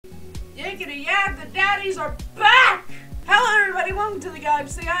Yickety yak, the daddies are back! Hello everybody, welcome to the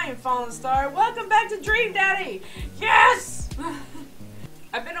galaxy. I am Fallenstar. Welcome back to Dream Daddy! Yes!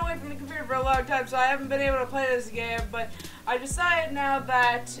 I've been away from the computer for a long time, so I haven't been able to play this game, but I decided now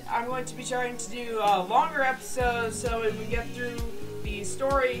that I'm going to be trying to do longer episodes so we can get through the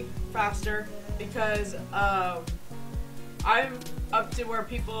story faster, because I'm up to where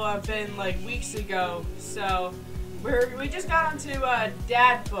people have been like weeks ago, so we just got onto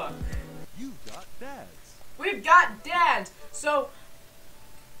Dad book. You got dads. We've got dads. So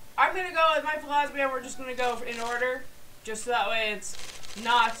I'm gonna go with my philosophy, and we're just gonna go in order, just so that way it's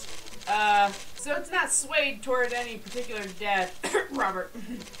not so it's not swayed toward any particular dad. Robert.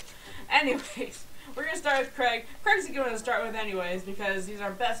 Anyways, we're gonna start with Craig. Craig's a good one to start with anyways, because he's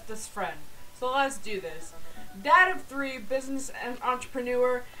our bestest friend. So let's do this. Dad of 3, business and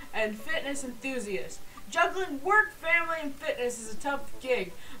entrepreneur, and fitness enthusiast. Juggling work, family, and fitness is a tough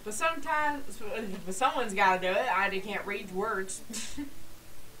gig, but someone's got to do it. I can't read words.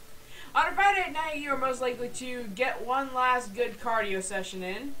 On a Friday night, you are most likely to get one last good cardio session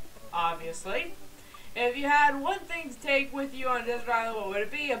in, obviously. If you had one thing to take with you on a desert island, what would it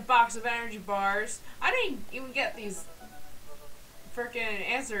be? A box of energy bars. I didn't even get these freaking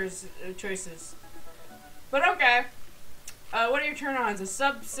answers choices. But okay. What are your turn-ons? A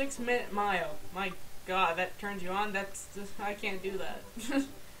sub 6-minute mile. My God, that turns you on? That's just, I can't do that.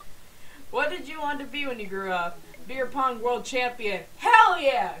 What did you want to be when you grew up? Beer pong world champion. Hell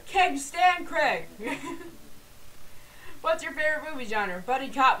yeah! Keg Stan Craig. What's your favorite movie genre? Buddy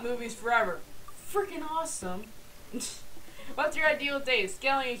cop movies forever. Freaking awesome. What's your ideal date?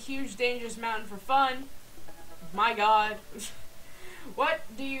 Scaling a huge dangerous mountain for fun. My God. What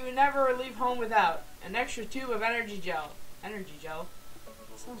do you never leave home without? An extra tube of energy gel. Energy gel?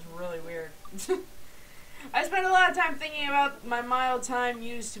 That sounds really weird. I spent a lot of time thinking about my mild time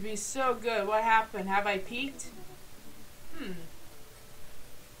used to be so good. What happened? Have I peaked?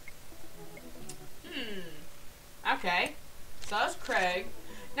 Okay. So that's Craig.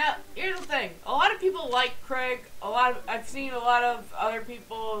 Now, here's the thing. A lot of people like Craig. I've seen a lot of other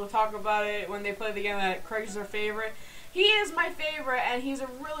people talk about it when they play the game that Craig's their favorite. He is my favorite, and he's a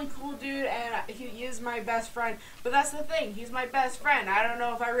really cool dude, and he is my best friend. But that's the thing, he's my best friend. I don't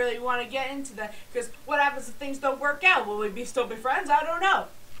know if I really want to get into that, because what happens if things don't work out? Will we still be friends? I don't know.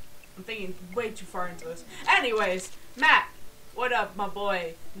 I'm thinking way too far into this. Anyways, Matt, what up, my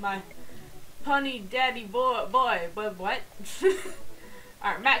boy? My punny daddy boy, but what?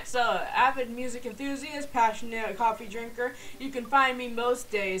 Alright, Matt's avid music enthusiast, passionate coffee drinker. You can find me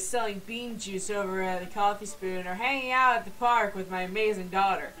most days selling bean juice over at the Coffee Spoon or hanging out at the park with my amazing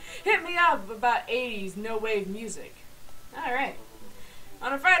daughter. Hit me up about 80s no-wave music. Alright.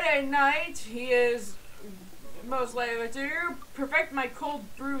 On a Friday night, he is most likely to perfect my cold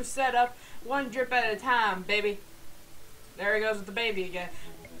brew setup one drip at a time, baby. There he goes with the baby again.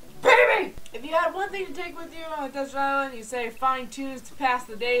 Baby! If you had one thing to take with you on a desert island, you say find tunes to pass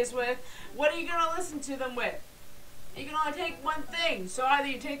the days with, what are you going to listen to them with? You can only take one thing, so either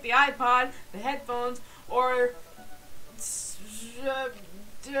you take the iPod, the headphones, or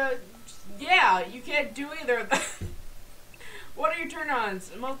yeah, you can't do either of them. What are your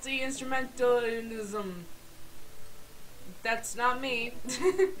turn-ons? Multi-instrumentalism. That's not me.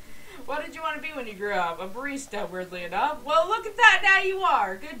 What did you want to be when you grew up? A barista, weirdly enough. Well, look at that, now you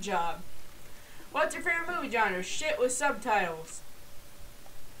are. Good job. What's your favorite movie genre? Shit with subtitles.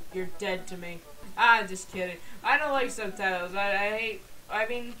 You're dead to me. I'm just kidding. I don't like subtitles. I'm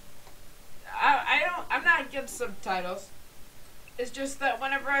not against subtitles. It's just that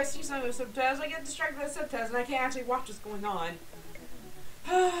whenever I see something with subtitles, I get distracted by the subtitles and I can't actually watch what's going on.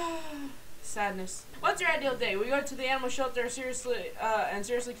 Sadness. What's your ideal date? We go to the animal shelter seriously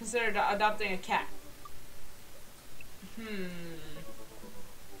consider adopting a cat.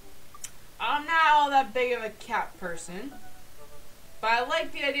 I'm not all that big of a cat person, but I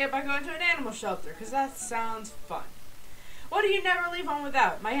like the idea about going to an animal shelter because that sounds fun. What do you never leave home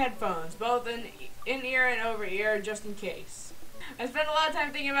without? My headphones, both in-ear and over-ear, just in case. I spent a lot of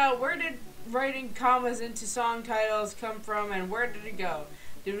time thinking about where did writing commas into song titles come from and where did it go?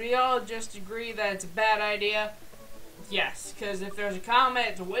 Did we all just agree that it's a bad idea? Yes, because if there's a comma,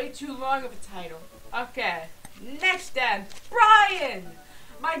 it's way too long of a title. Okay, next dad, Brian!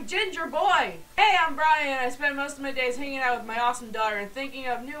 My ginger boy! Hey, I'm Brian. I spend most of my days hanging out with my awesome daughter and thinking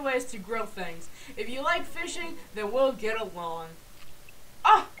of new ways to grow things. If you like fishing, then we'll get along.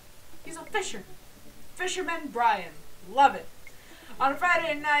 Oh, he's a fisher. Fisherman Brian. Love it. On a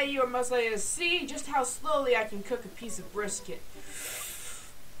Friday night, you are most likely to see just how slowly I can cook a piece of brisket.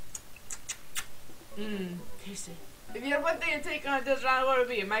 Tasty. If you had one thing to take on a desert island, what would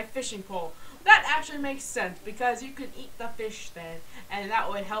it be? My fishing pole. That actually makes sense because you can eat the fish then, and that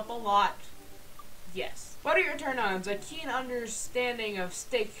would help a lot. Yes. What are your turn-ons? A keen understanding of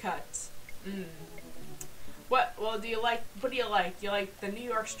steak cuts. What? Well, do you like? What do you like? You like the New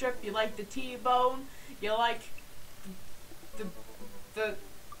York strip? You like the T-bone? You like the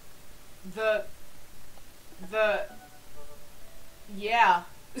yeah.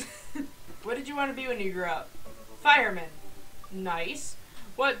 What did you want to be when you grew up? Fireman. Nice.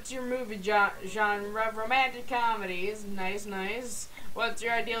 What's your movie genre? Romantic comedies. Nice, nice. What's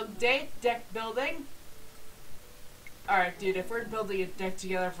your ideal date? Deck building. Alright, dude, if we're building a deck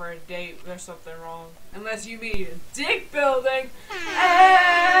together for a date, there's something wrong. Unless you mean dick building.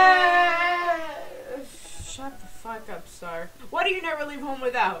 Shut the fuck up, Star. What do you never leave home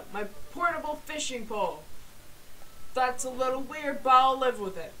without? My portable fishing pole. That's a little weird, but I'll live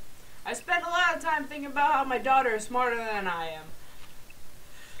with it. I spend a lot of time thinking about how my daughter is smarter than I am.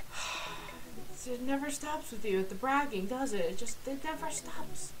 It never stops with you at the bragging, does it? It never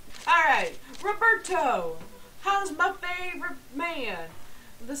stops. Alright, Roberto. How's my favorite man?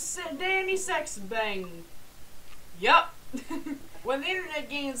 The Danny Sex Bang. Yup. When the internet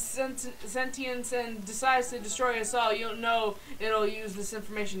gains sentience and decides to destroy us all, you'll know it'll use this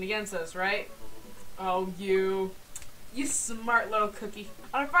information against us, right? Oh, you smart little cookie.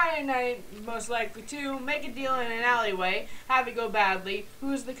 On a Friday night, most likely to make a deal in an alleyway, have it go badly.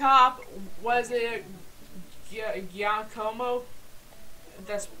 Who's the cop? Was it Giacomo?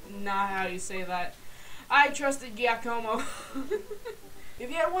 That's not how you say that. I trusted Giacomo. If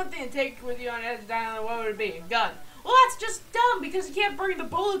you had one thing to take with you on Edge Island, what would it be? A gun. Well, that's just dumb because you can't bring the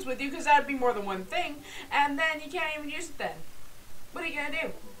bullets with you because that'd be more than one thing, and then you can't even use it then. What are you gonna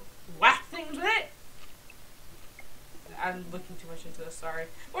do? Whack things with it? I'm looking too much into this, sorry.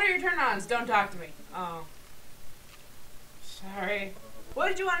 What are your turn-ons? Don't talk to me. Oh. Sorry. What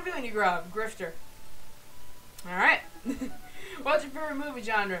did you want to be when you grew up? Grifter. Alright. What's your favorite movie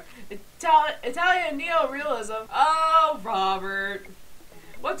genre? Italian neo-realism. Oh, Robert.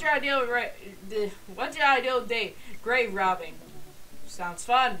 What's your ideal date? Grave robbing. Sounds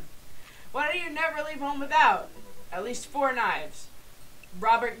fun. What do you never leave home without? At least 4 knives.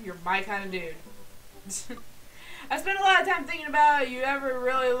 Robert, you're my kind of dude. I spend a lot of time thinking about it. You ever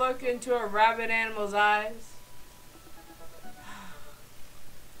really look into a rabid animal's eyes?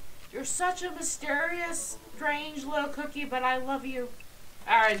 You're such a mysterious, strange little cookie, but I love you.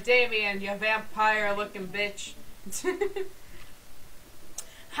 Alright, Damien, you vampire-looking bitch.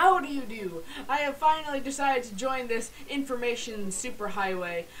 How do you do? I have finally decided to join this information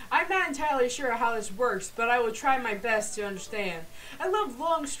superhighway. I'm not entirely sure how this works, but I will try my best to understand. I love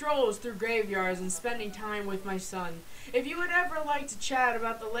long strolls through graveyards and spending time with my son. If you would ever like to chat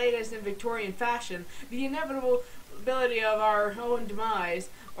about the latest in Victorian fashion, the inevitability of our own demise,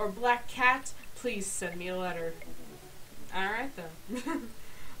 or black cats, please send me a letter. Alright then.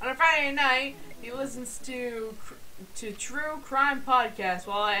 On a Friday night, he listens to True Crime Podcast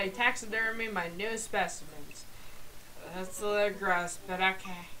while I taxidermy my newest specimens. That's a little gross, but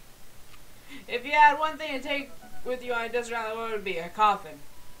okay. If you had one thing to take with you on a desert island, what would it be? A coffin.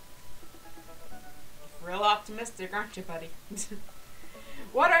 Real optimistic, aren't you, buddy?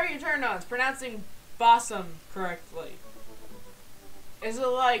 What are your turn-ons? Pronouncing bossum correctly. Is it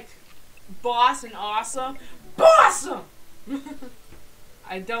like boss and awesome? Bossum!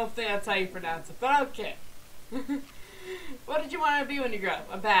 I don't think that's how you pronounce it, but okay. What did you want to be when you grew up?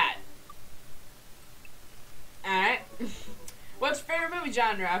 A bat. Alright. What's your favorite movie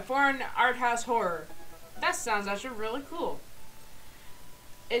genre? A foreign art house horror. That sounds actually really cool.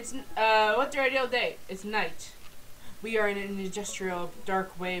 It's, what's your ideal date? It's night. We are in an industrial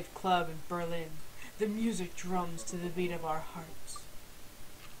dark wave club in Berlin. The music drums to the beat of our hearts.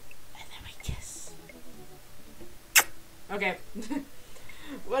 And then we kiss. Okay.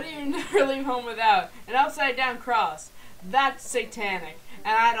 What do you never leave home without? An upside down cross. That's satanic.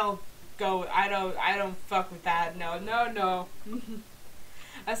 And I don't fuck with that. No, no, no.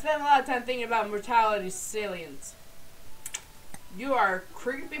 I spend a lot of time thinking about mortality salience. You are a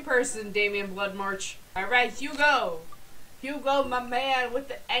creepy person, Damien Bloodmarch. Alright, Hugo. Hugo, my man, with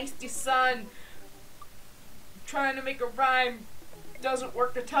the angsty son. Trying to make a rhyme doesn't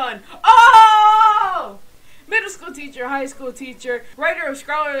work a ton. Oh! Middle school teacher, high school teacher, writer of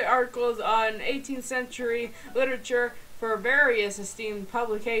scholarly articles on 18th century literature for various esteemed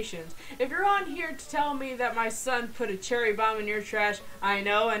publications. If you're on here to tell me that my son put a cherry bomb in your trash, I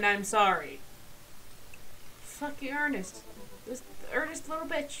know and I'm sorry. Fuck you, Ernest. This earnest little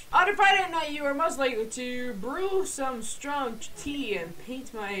bitch. On a Friday night, you are most likely to brew some strong tea and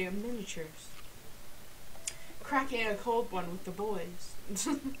paint my miniatures. cracking a cold one with the boys.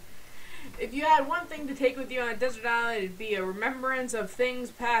 If you had one thing to take with you on a desert island, it'd be a remembrance of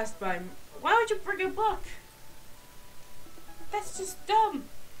things passed by. Why would you bring a book? That's just dumb.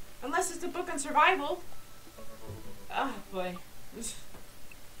 Unless it's a book on survival. Oh boy.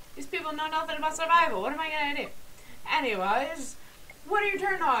 These people know nothing about survival. What am I gonna do? Anyways, what are you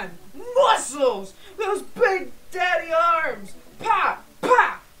turned on? Muscles! Those big daddy arms! Pop!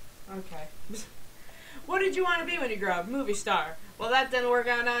 Pop! Okay. What did you want to be when you grew up? Movie star. Well, that didn't work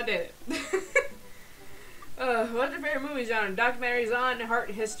out now, did it? What's your favorite movie genre? Documentaries on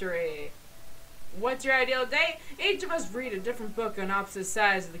art history. What's your ideal date? Each of us read a different book on opposite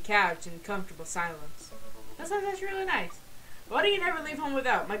sides of the couch in comfortable silence. That's really nice. What do you never leave home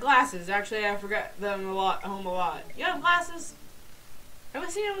without? My glasses. Actually, I forgot them home a lot. You have glasses? Have I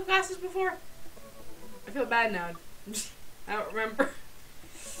seen you with glasses before? I feel bad now. I don't remember.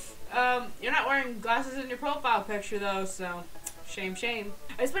 You're not wearing glasses in your profile picture though, so shame, shame.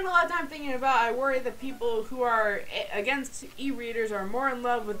 I spend a lot of time thinking about, I worry that people who are against e-readers are more in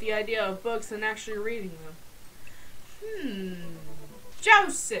love with the idea of books than actually reading them.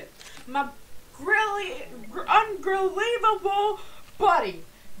 Joseph, my unbelievable buddy,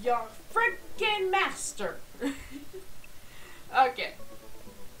 your freaking master. Okay.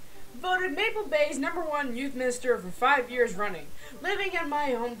 Voted Maple Bay's #1 youth minister for 5 years running. Living in my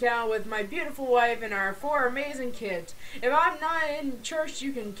hometown with my beautiful wife and our 4 amazing kids. If I'm not in church,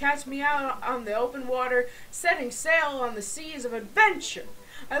 you can catch me out on the open water, setting sail on the seas of adventure.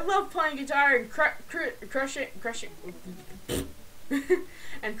 I love playing guitar and crushing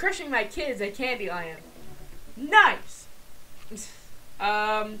and crushing my kids at Candyland. Nice.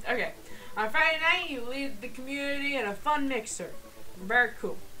 Okay. On Friday night, you lead the community in a fun mixer. Very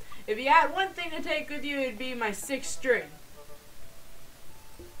cool. If you had one thing to take with you, it'd be my 6th string.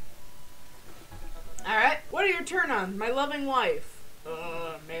 Alright, what are your turn-ons? My loving wife.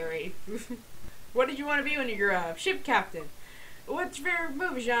 Mary. What did you want to be when you grew up? Ship captain. What's your favorite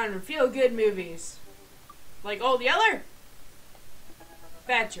movie genre? Feel-good movies. Like Old Yeller?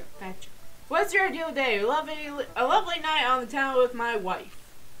 Fat joke. What's your ideal day? A lovely night on the town with my wife.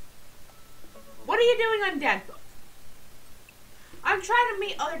 What are you doing on Dad Book? I'm trying to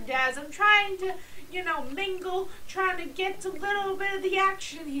meet other dads. I'm trying to, mingle, trying to get a little bit of the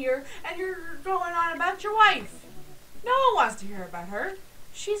action here, and you're going on about your wife. No one wants to hear about her.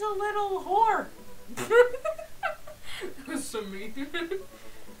 She's a little whore. That's so mean.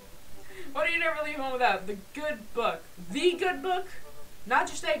 What do you never leave home without? The good book. The good book? Not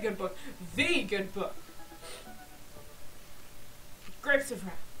just a good book. The good book. Grapes of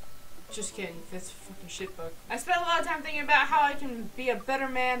Wrath. Just kidding, that's a fucking shit book. I spent a lot of time thinking about how I can be a better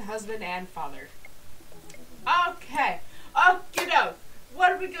man, husband, and father. Okay. Kiddos.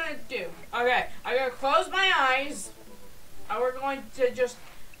 What are we gonna do? Okay, I'm gonna close my eyes. And we're going to just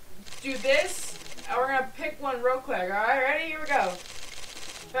do this. And we're gonna pick one real quick. Alright, ready? Here we go.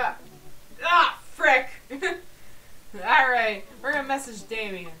 Frick. Alright, we're gonna message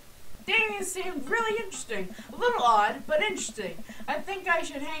Damien. Damien seemed really interesting. A little odd, but interesting. I think I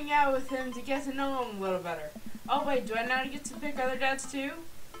should hang out with him to get to know him a little better. Oh wait, do I now get to pick other dads too?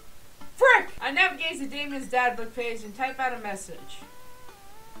 Frick! I navigate to Damien's dad book page and type out a message.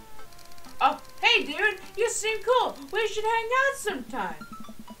 Oh, hey dude, you seem cool. We should hang out sometime.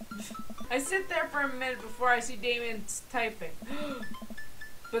 I sit there for a minute before I see Damien typing.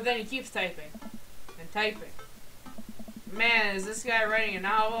 But then he keeps typing. And typing. Man, is this guy writing a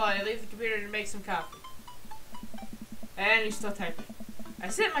novel? I leave the computer to make some coffee. And he's still typing. I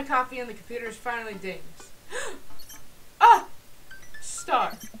sip my coffee and the computer finally dings.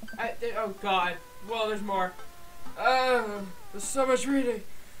 Star. Oh god. Well, there's more. There's so much reading.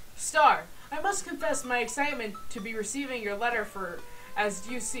 Star. I must confess my excitement to be receiving your letter as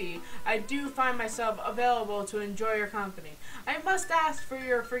you see, I do find myself available to enjoy your company. I must ask for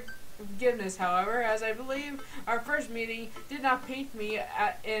your forgiveness, however, as I believe our first meeting did not paint me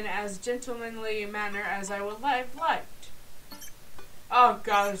in as gentlemanly a manner as I would have liked. Oh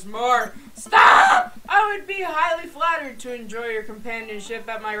god, there's more. Stop! I would be highly flattered to enjoy your companionship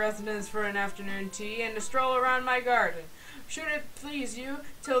at my residence for an afternoon tea and a stroll around my garden. Should it please you,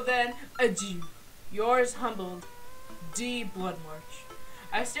 till then, adieu. Yours humbled, D. Bloodmarch.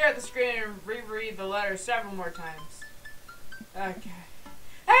 I stare at the screen and reread the letter several more times. Okay.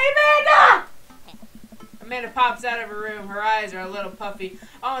 Hey, Amanda! Amanda pops out of her room. Her eyes are a little puffy,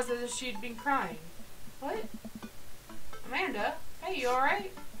 almost as if she'd been crying. What? Amanda? Hey, you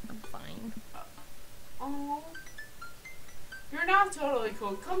alright? I'm fine. Oh. You're not totally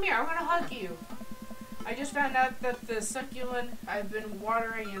cool. Come here, I'm gonna hug you. I just found out that the succulent I've been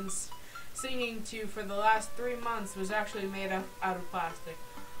watering singing to for the last 3 months was actually made out of plastic.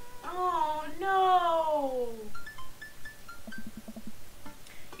 Oh no!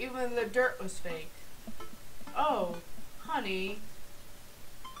 Even the dirt was fake. Oh, honey.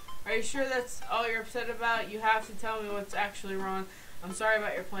 Are you sure that's all you're upset about? You have to tell me what's actually wrong. I'm sorry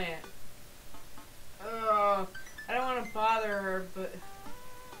about your plant. I don't want to bother her, but...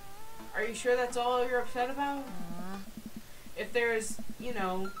 Are you sure that's all you're upset about? If there's, you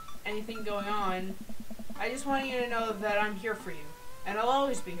know, anything going on, I just want you to know that I'm here for you. And I'll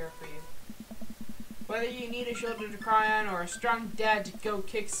always be here for you. Whether you need a shoulder to cry on or a strong dad to go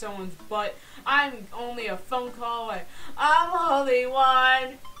kick someone's butt, I'm only a phone call away. I'm only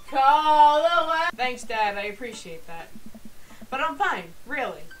one call away. Thanks, Dad. I appreciate that. But I'm fine,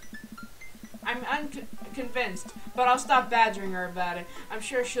 really. I'm unconvinced, but I'll stop badgering her about it. I'm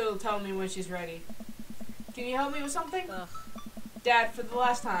sure she'll tell me when she's ready. Can you help me with something? Ugh. Dad, for the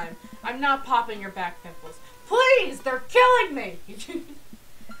last time, I'm not popping your back pimples. Please, they're killing me!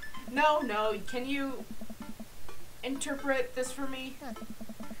 No, can you interpret this for me?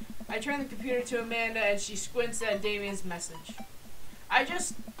 I turn the computer to Amanda and she squints at Damien's message. I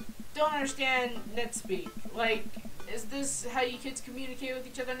just don't understand NetSpeak. Like, is this how you kids communicate with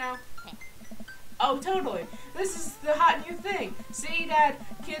each other now? Oh, totally. This is the hot new thing. See, Dad,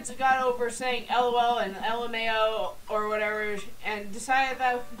 kids got over saying LOL and LMAO or whatever and decided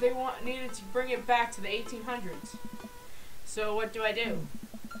that they needed to bring it back to the 1800s. So what do I do?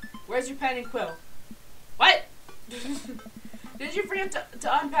 Where's your pen and quill? What? Did you forget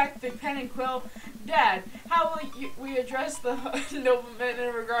to unpack the pen and quill? Dad, how will we address the nobleman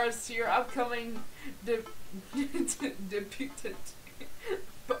in regards to your upcoming deputed?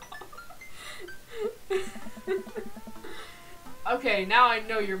 Okay, now I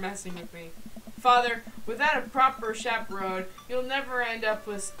know you're messing with me. Father, without a proper chaperone, you'll never end up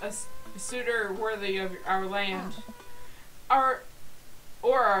with a suitor worthy of our land. Or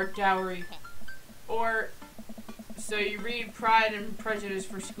our dowry. Or, so you read Pride and Prejudice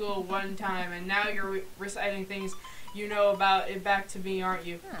for school one time, and now you're reciting things you know about it back to me, aren't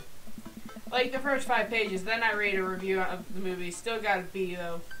you? Like the first 5 pages, then I read a review of the movie. Still got a B,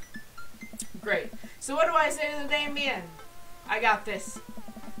 though. Great. So what do I say to the Damien? I got this.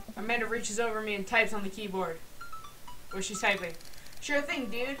 Amanda reaches over me and types on the keyboard. What's she typing? Sure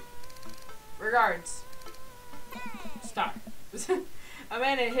thing, dude. Regards. Stop.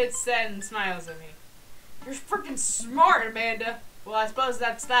 Amanda hits send and smiles at me. You're freaking smart, Amanda. Well, I suppose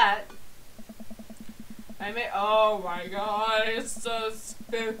that's that. Oh my god, it's so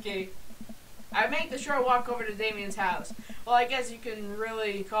spooky. I make the short walk over to Damien's house. Well, I guess you can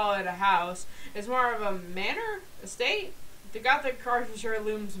really call it a house. It's more of a manor? Estate? The Gothic architecture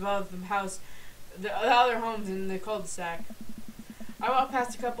looms above the house, the other homes in the cul-de-sac. I walk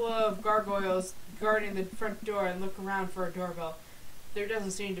past a couple of gargoyles guarding the front door and look around for a doorbell. There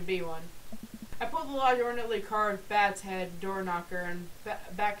doesn't seem to be one. I pull the large ornately carved bat's head door knocker and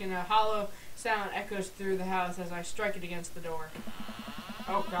back in a hollow sound echoes through the house as I strike it against the door.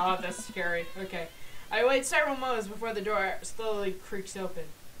 Oh god, that's scary. Okay. I wait several moments before the door slowly creaks open.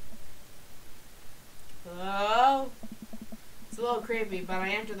 Hello? It's a little creepy, but I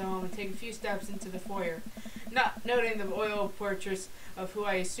enter the home and take a few steps into the foyer, not noting the oil portraits of who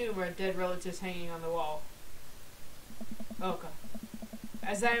I assume are dead relatives hanging on the wall. Oh god.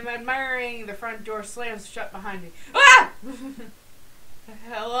 As I'm admiring, the front door slams shut behind me. Ah!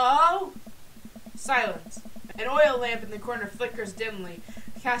 Hello? Silence. An oil lamp in the corner flickers dimly,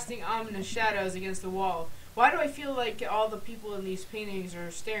 casting ominous shadows against the wall. Why do I feel like all the people in these paintings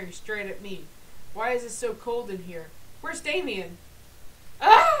are staring straight at me? Why is it so cold in here? Where's Damien?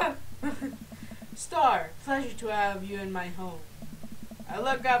 Ah! Star, pleasure to have you in my home. I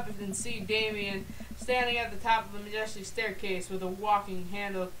look up and see Damien standing at the top of the majestic staircase with a walking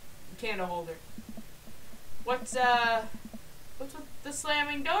candle holder. What's with the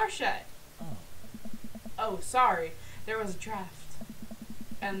slamming door shut? Oh, sorry. There was a draft.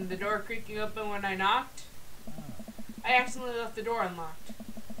 And the door creaking open when I knocked? I accidentally left the door unlocked.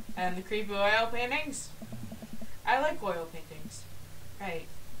 And the creepy oil paintings? I like oil paintings. Right.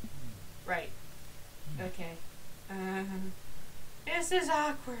 Right. Okay. This is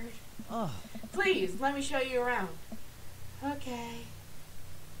awkward. Please, let me show you around. Okay.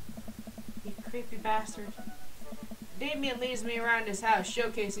 You creepy bastard. Damien leads me around his house,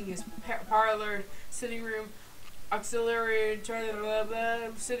 showcasing his parlor, sitting room, auxiliary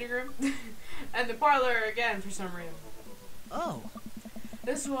sitting room, and the parlor again for some reason. Oh.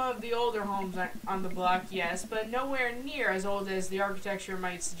 This is one of the older homes on the block, yes, but nowhere near as old as the architecture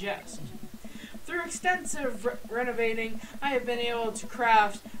might suggest. Through extensive renovating, I have been able to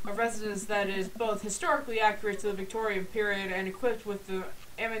craft A residence that is both historically accurate to the Victorian period and equipped with the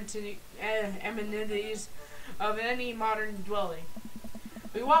amenities of any modern dwelling.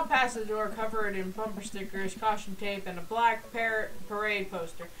 We walk past the door covered in bumper stickers, caution tape, and a black parade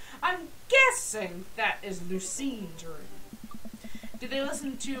poster. I'm guessing that is Lucine's room. Did they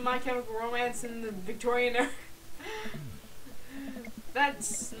listen to My Chemical Romance in the Victorian era?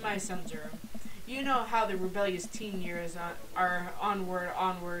 That's my son's room. You know how the rebellious teen years are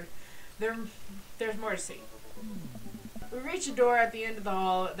onward. There's more to see. We reach a door at the end of the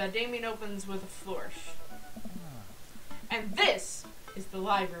hall that Damien opens with a flourish. And this is the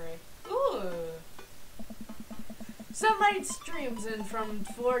library. Ooh. Sunlight streams in from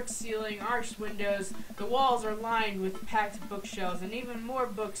floor-to-ceiling arched windows. The walls are lined with packed bookshelves, and even more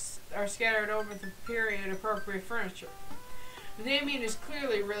books are scattered over the period-appropriate furniture. Damien is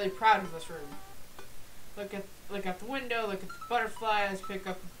clearly really proud of this room. Look at the window, look at the butterflies, pick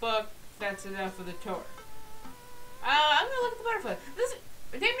up a book. That's enough of the tour. I'm gonna look at the butterfly.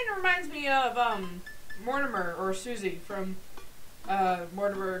 Damien reminds me of Mortimer or Susie from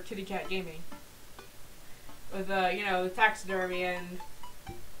Mortimer Kitty Cat Gaming. With you know, the taxidermy and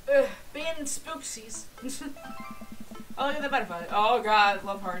being spooksies. Oh, look at the butterfly. Oh god,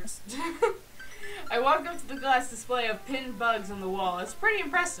 love hearts. I walk up to the glass display of pinned bugs on the wall. It's pretty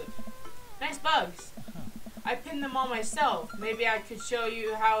impressive. Nice bugs. I pinned them all myself. Maybe I could show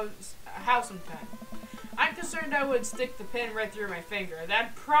you how sometime. I'm concerned I would stick the pin right through my finger.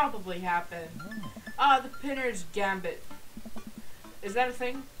 That'd probably happen. The pinner's gambit. Is that a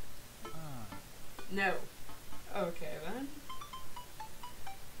thing? No. Okay then.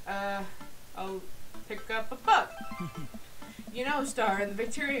 I'll pick up a book. You know, Star, in the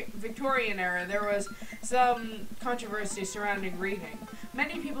Victorian era, there was some controversy surrounding reading.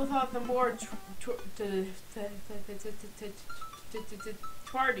 Many people thought the more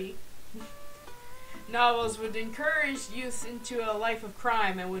twardy novels would encourage youth into a life of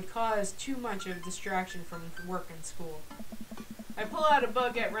crime and would cause too much of a distraction from work and school. I pull out a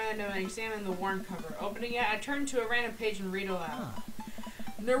book at random and examine the worn cover. Opening it, I turn to a random page and read aloud.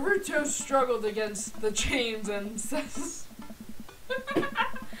 Naruto struggled against the chains and says... okay,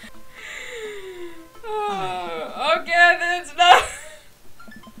 then it's not...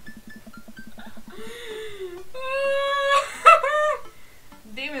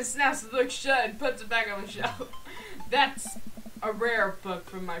 Damon snaps the book shut and puts it back on the shelf. That's a rare book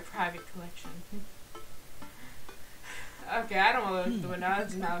from my private collection. Okay, I don't want to look at the window.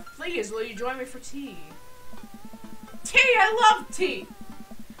 That's enough. Please, will you join me for tea? Tea! I love tea!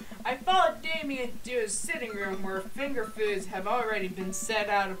 I followed Damien to his sitting room where finger foods have already been set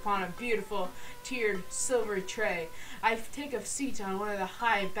out upon a beautiful, tiered, silvery tray. I take a seat on one of the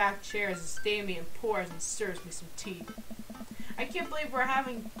high back chairs as Damien pours and serves me some tea. I can't believe we're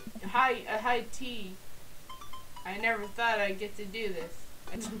having a high tea. I never thought I'd get to do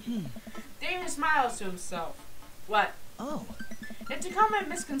this. Damien smiles to himself. What? Oh. It's a common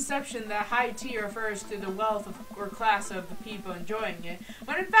misconception that high tea refers to the wealth of, or class of the people enjoying it,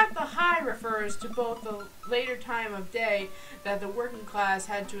 when in fact the high refers to both the later time of day that the working class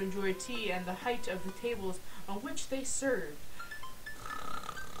had to enjoy tea and the height of the tables on which they served.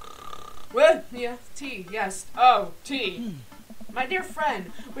 What? Yeah, tea, yes. Oh, tea. My dear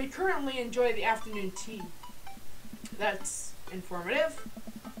friend, we currently enjoy the afternoon tea. That's informative.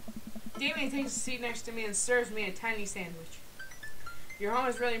 Damien takes a seat next to me and serves me a tiny sandwich. Your home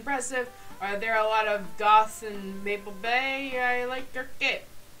is really impressive. Are there a lot of goths in Maple Bay? I like your cape.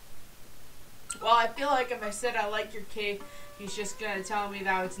 Well, I feel like if I said I like your cape, he's just gonna tell me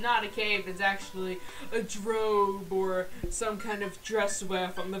that it's not a cape, it's actually a drobe or some kind of dress wear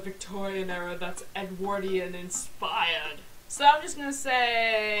from the Victorian era that's Edwardian inspired. So I'm just gonna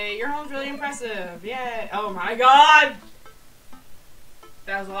say, your home's really impressive. Yeah. Oh my god!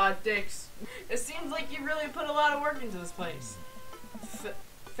 That was a lot of dicks. It seems like you really put a lot of work into this place.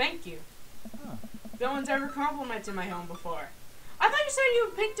 Thank you. No one's ever complimented my home before. I thought you said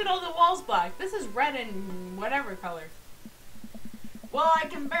you painted all the walls black. This is red and whatever color. Well, I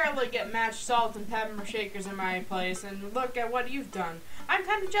can barely get matched salt and pepper shakers in my place, and look at what you've done. I'm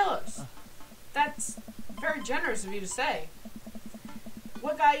kind of jealous. That's very generous of you to say.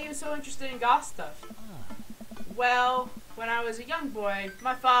 What got you so interested in goth stuff? Well, when I was a young boy,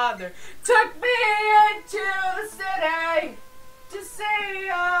 my father took me into the city to see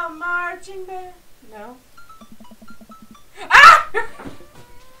a marching band. No. Ah!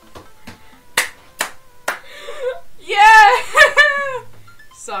 Yeah!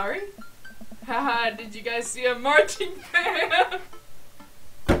 Sorry. Haha, did you guys see a marching band?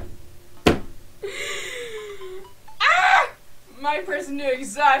 Ah! My person knew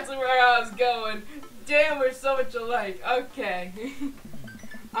exactly where I was going. Damn, we're so much alike. Okay.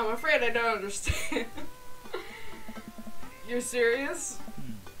 I'm afraid I don't understand. You're serious?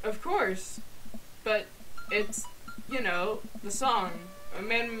 Of course. But it's, you know, the song. A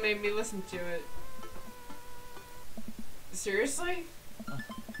man made me listen to it. Seriously?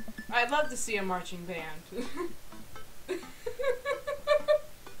 I'd love to see a marching band.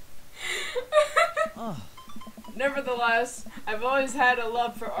 Nevertheless, I've always had a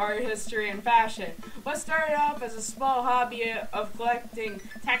love for art history and fashion. What started off as a small hobby of collecting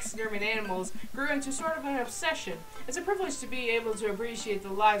taxidermied animals grew into sort of an obsession. It's a privilege to be able to appreciate the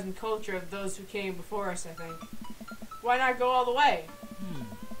lives and culture of those who came before us, I think. Why not go all the way?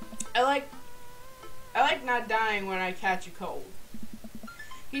 I like not dying when I catch a cold.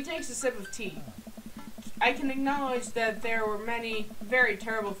 He takes a sip of tea. I can acknowledge that there were many very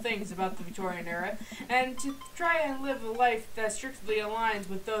terrible things about the Victorian era, and to try and live a life that strictly aligns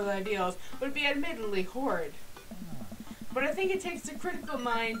with those ideals would be admittedly horrid. But I think it takes a critical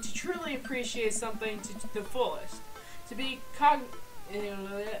mind to truly appreciate something to the fullest, to be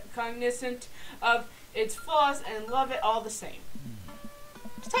cognizant of its flaws and love it all the same.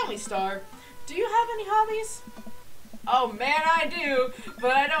 Tell me, Star, do you have any hobbies? Oh man, I do, but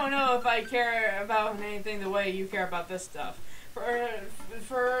I don't know if I care about anything the way you care about this stuff.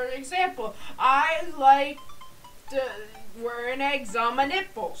 For example, I like wearing eggs on my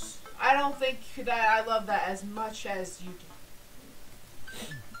nipples. I don't think that I love that as much as you do.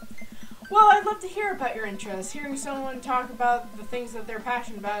 Well, I'd love to hear about your interests. Hearing someone talk about the things that they're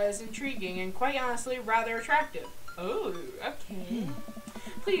passionate about is intriguing and, quite honestly, rather attractive. Oh, okay.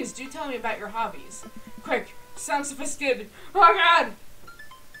 Please, do tell me about your hobbies. Quick, sound sophisticated. Oh god!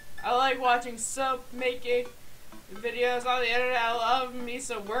 I like watching soap making videos on the internet. I love me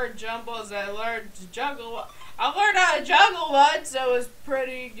some word jumbles. I learned to juggle. I learned how to juggle once, so it was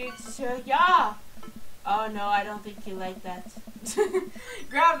pretty good. Yeah! Oh no, I don't think you like that.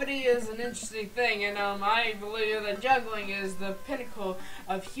 Gravity is an interesting thing, and I believe that juggling is the pinnacle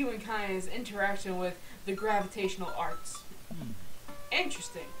of humankind's interaction with the gravitational arts.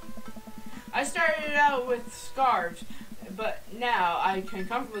 Interesting. I started out with scarves, but now I can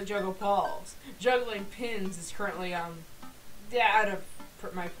comfortably juggle balls. Juggling pins is currently out of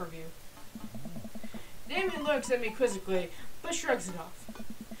my purview. Damien looks at me quizzically, but shrugs it off.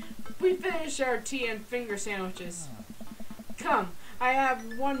 We finish our tea and finger sandwiches. Come, I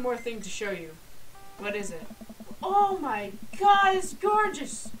have one more thing to show you. What is it? Oh my god, it's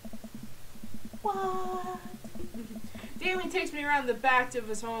gorgeous! What? Damien takes me around the back of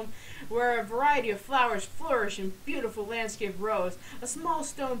his home, where a variety of flowers flourish in beautiful landscape rows. A small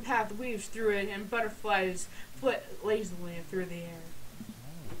stone path weaves through it, and butterflies flit lazily through the air.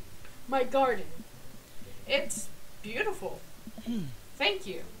 My garden. It's beautiful. Thank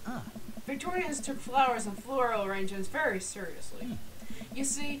you. Victorians took flowers and floral arrangements very seriously. You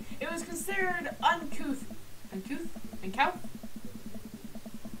see, it was considered uncouth. Uncouth?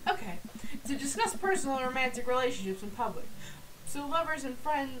 Okay. To discuss personal and romantic relationships in public. So lovers and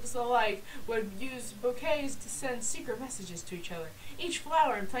friends alike would use bouquets to send secret messages to each other. Each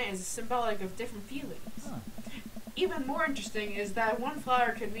flower and plant is symbolic of different feelings. Even more interesting is that one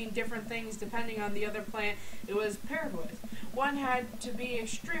flower could mean different things depending on the other plant it was paired with. One had to be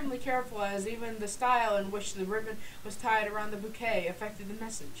extremely careful, as even the style in which the ribbon was tied around the bouquet affected the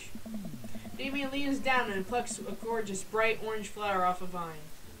message. Damien leans down and plucks a gorgeous bright orange flower off a vine.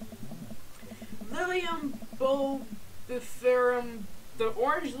 Lilium bulbiferum, the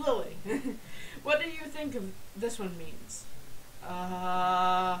orange lily. What do you think of this one means?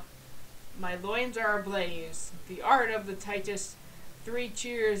 My loins are ablaze. The art of the Titus. 3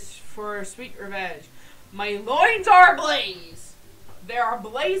 cheers for sweet revenge. My loins are ablaze. There are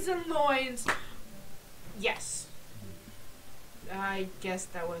blazing loins. Yes. I guess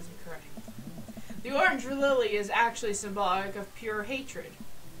that wasn't correct. The orange lily is actually symbolic of pure hatred.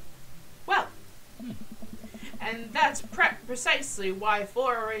 Well. And that's precisely why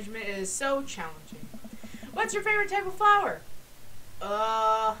floral arrangement is so challenging. What's your favorite type of flower?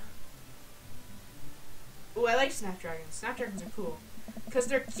 Ooh, I like snapdragons. Snapdragons are cool. Because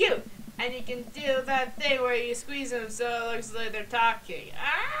they're cute. And you can do that thing where you squeeze them so it looks like they're talking.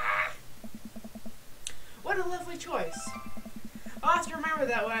 Ah! What a lovely choice. I'll have to remember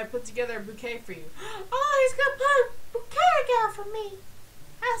that when I put together a bouquet for you. Oh, he's gonna put a bouquet together for me.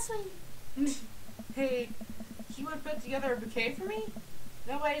 How sweet. Hey, he would put together a bouquet for me?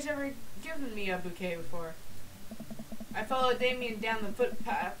 Nobody's ever given me a bouquet before. I follow Damien down the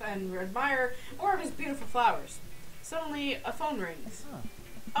footpath and admire more of his beautiful flowers. Suddenly, a phone rings.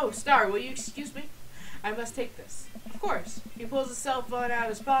 Oh, Star, will you excuse me? I must take this. Of course. He pulls his cell phone out of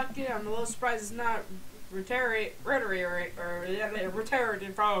his pocket. I'm a little surprised it's not rhetoric from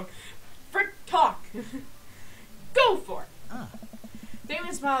frick talk. Go for it.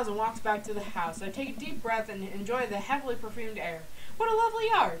 Damien smiles and walks back to the house. I take a deep breath and enjoy the heavily perfumed air. What a lovely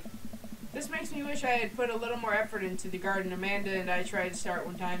yard. This makes me wish I had put a little more effort into the garden Amanda and I tried to start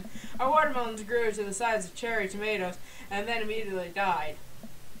one time. Our watermelons grew to the size of cherry tomatoes and then immediately died.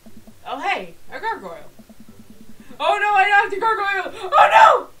 Oh hey, a gargoyle. Oh no, I knocked the gargoyle! Oh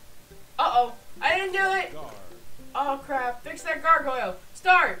no! Uh-oh, I didn't do it! Oh crap, fix that gargoyle!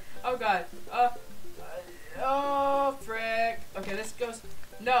 Start! Oh god. Oh frick. Okay, this goes...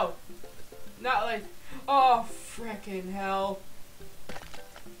 No. Not like... Oh frickin' hell.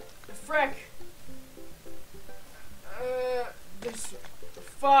 Frick. This...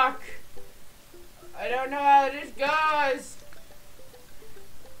 Fuck. I don't know how this goes.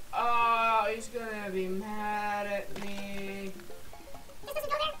 Oh, he's gonna be mad at me. This doesn't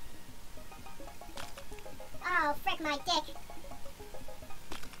go there? Oh, frick my dick.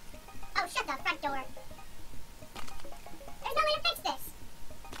 Oh, shut the front door. There's no way to fix this.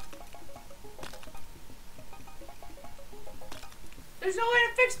 There's no way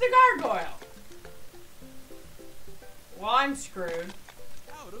to fix the gargoyle. Well, I'm screwed.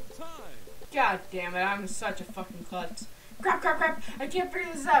 Out of time. God damn it, I'm such a fucking klutz. Crap, crap, crap, I can't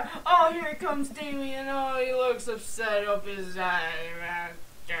figure this out. Oh, here comes Damien. Oh, he looks upset up his eye.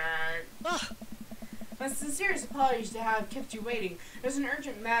 My sincerest apologies to have kept you waiting. There's an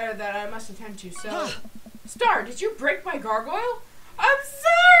urgent matter that I must attend to, so... Star, did you break my gargoyle? I'm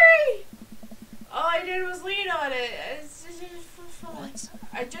sorry! All I did was lean on it. What?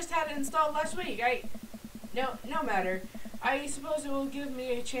 I just had it installed last week. No matter. I suppose it will give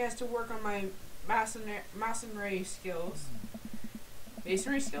me a chance to work on my masonry skills.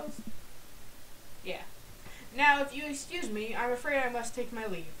 Masonry skills? Yeah. Now, if you excuse me, I'm afraid I must take my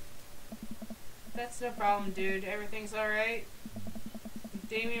leave. That's no problem, dude. Everything's alright.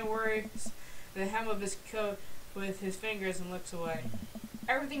 Damien worries the hem of his coat with his fingers and looks away.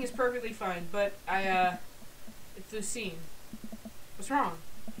 Everything is perfectly fine, but it's Lucine. What's wrong?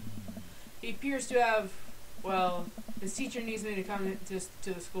 He appears to have, well, his teacher needs me to come to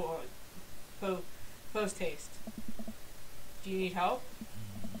the school post haste. Do you need help?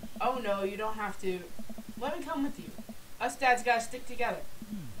 Oh no, you don't have to. Let me come with you. Us dads gotta stick together.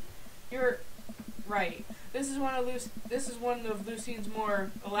 You're right. This is one of Lucine's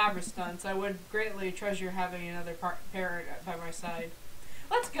more elaborate stunts. I would greatly treasure having another parent by my side.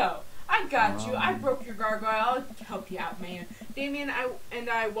 Let's go. I got you. I broke your gargoyle. I'll help you out, man. Damien and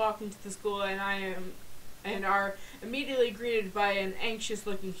I walk into the school and are immediately greeted by an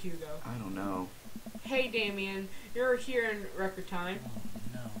anxious-looking Hugo. I don't know. Hey, Damien. You're here in record time. Oh,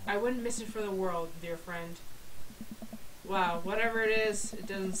 no. I wouldn't miss it for the world, dear friend. Wow, whatever it is, it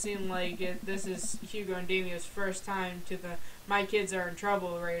doesn't seem like it. This is Hugo and Damien's first time to the "My Kids Are in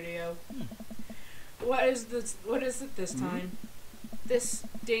Trouble" radio. What is it this time? This,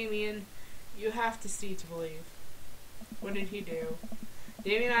 Damien, you have to see to believe. What did he do?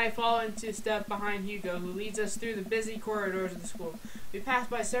 Damien and I fall into step behind Hugo, who leads us through the busy corridors of the school. We pass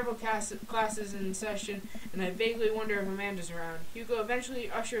by several classes in session, and I vaguely wonder if Amanda's around. Hugo eventually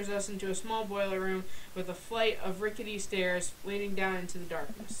ushers us into a small boiler room with a flight of rickety stairs leading down into the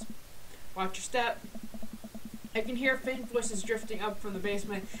darkness. Watch your step. I can hear faint voices drifting up from the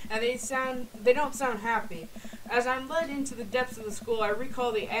basement, and they don't sound happy. As I'm led into the depths of the school, I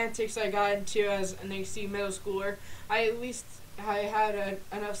recall the antics I got into as an AC middle schooler. I had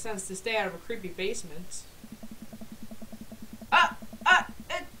enough sense to stay out of a creepy basement.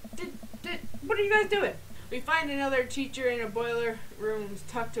 What are you guys doing? We find another teacher in a boiler room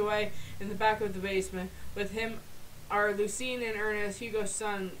tucked away in the back of the basement. With him are Lucine and Ernest, Hugo's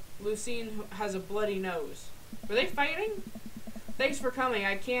son. Lucine has a bloody nose. Were they fighting? Thanks for coming.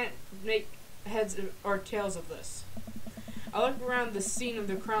 I can't make heads or tails of this. I look around the scene of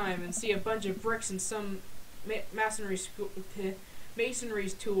the crime and see a bunch of bricks and some masonry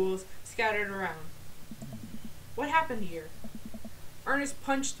tools scattered around. What happened here? Ernest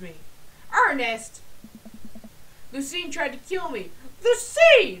punched me. Ernest! Lucine tried to kill me.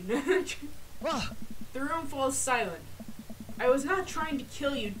 Lucine! The room falls silent. I was not trying to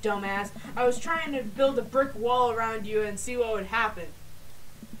kill you, dumbass. I was trying to build a brick wall around you and see what would happen.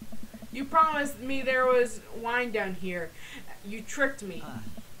 You promised me there was wine down here. You tricked me.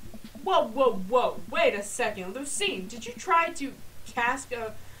 Whoa, whoa, whoa. Wait a second. Lucine, did you try to cask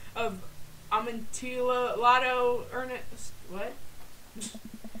of Amontillado, Ernest? What?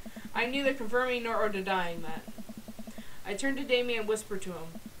 I neither confirming nor denying that. I turned to Damien and whispered to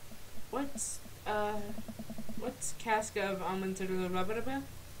him. What's what's Cask of Almonds?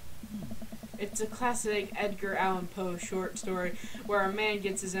 It's a classic Edgar Allan Poe short story where a man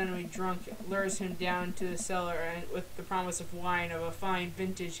gets his enemy drunk, lures him down to the cellar and with the promise of wine of a fine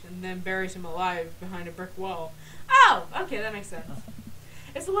vintage, and then buries him alive behind a brick wall. Oh, okay, that makes sense.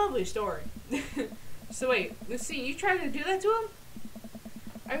 It's a lovely story. So wait, Lucine, you tried to do that to him?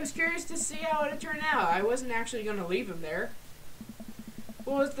 I was curious to see how it turned out. I wasn't actually going to leave him there.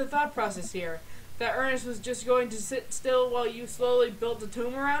 What was the thought process here? That Ernest was just going to sit still while you slowly built a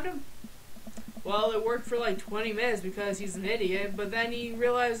tomb around him? Well, it worked for like 20 minutes because he's an idiot, but then he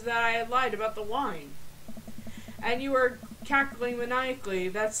realized that I had lied about the wine. And you were cackling maniacally.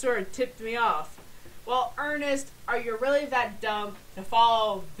 That sort of tipped me off. Well, Ernest, are you really that dumb to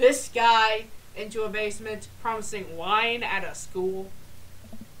follow this guy into a basement promising wine at a school?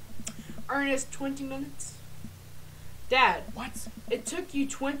 Ernest, 20 minutes? Dad. What? It took you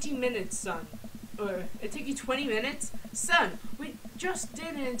 20 minutes, son. It took you 20 minutes? Son, we just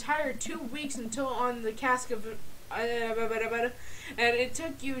did an entire 2 weeks until on the Cask of... and it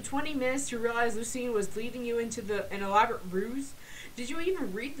took you 20 minutes to realize Lucine was leading you into an elaborate ruse? Did you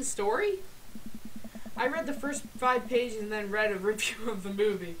even read the story? I read the first 5 pages and then read a review of the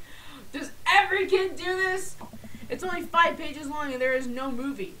movie. Does every kid do this? It's only 5 pages long and there is no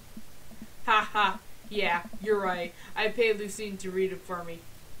movie. Ha ha. Yeah, you're right. I paid Lucine to read it for me.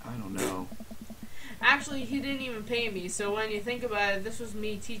 I don't know. Actually, he didn't even pay me, so when you think about it, this was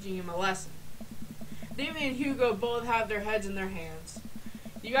me teaching him a lesson. Damien and Hugo both have their heads in their hands.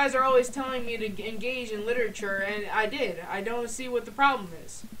 You guys are always telling me to engage in literature, and I did. I don't see what the problem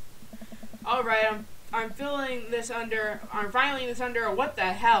is. Alright, I'm filing this under a what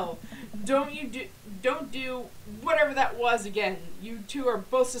the hell. Don't do whatever that was again. You two are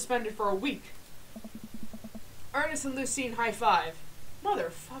both suspended for a week. Ernest and Lucine high five.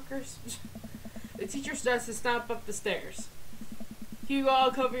 Motherfuckers. The teacher starts to stomp up the stairs. Hugo, I'll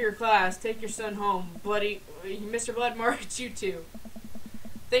cover your class. Take your son home. Mr. Bloodmore, it's you too.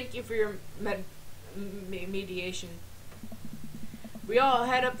 Thank you for your mediation. We all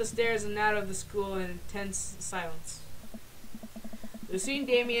head up the stairs and out of the school in tense silence. Lucine,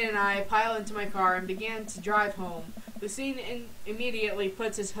 Damien, and I pile into my car and began to drive home. Lucine immediately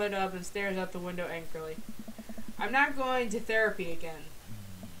puts his hood up and stares out the window angrily. I'm not going to therapy again.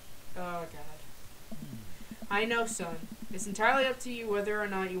 Oh, God. I know, son. It's entirely up to you whether or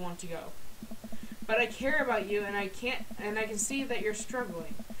not you want to go. But I care about you, and I can see that you're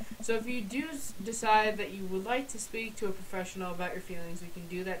struggling. So if you do decide that you would like to speak to a professional about your feelings, we can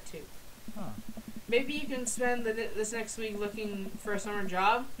do that too. Huh. Maybe you can spend this next week looking for a summer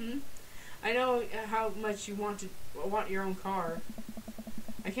job. I know how much you want your own car.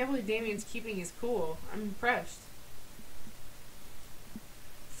 I can't believe Damien's keeping his cool. I'm impressed.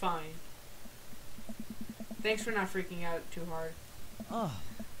 Fine. Thanks for not freaking out too hard. Oh.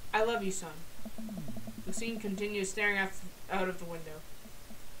 I love you, son. Lucine continues staring out of the window.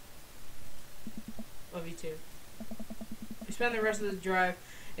 Love you too. We spend the rest of the drive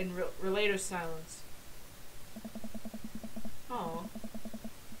in relative silence. Oh,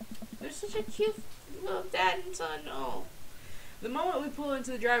 they're such a cute little dad and son. Oh. The moment we pull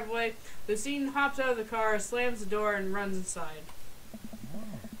into the driveway, Lucine hops out of the car, slams the door, and runs inside.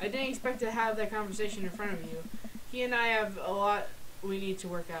 I didn't expect to have that conversation in front of you. He and I have a lot we need to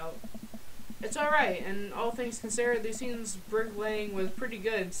work out. It's alright, and all things considered, Lucine's bricklaying was pretty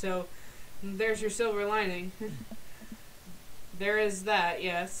good, so there's your silver lining. There is that,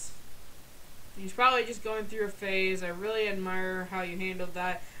 yes. He's probably just going through a phase. I really admire how you handled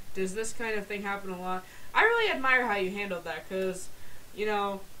that. Does this kind of thing happen a lot? I really admire how you handled that, because, you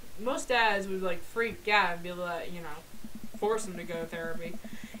know, most dads would, like, freak out and be like, you know, force him to go to therapy.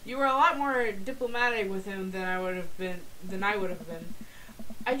 You were a lot more diplomatic with him than I would have been.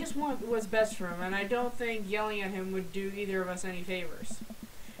 I just want what's best for him, and I don't think yelling at him would do either of us any favors.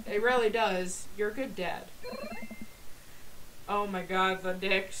 It really does. You're a good dad. Oh my God, the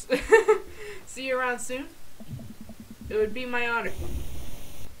dicks. See you around soon? It would be my honor.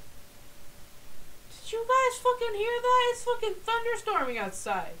 Did you guys fucking hear that? It's fucking thunderstorming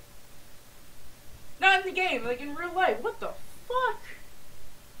outside. Not in the game, like in real life. What the fuck?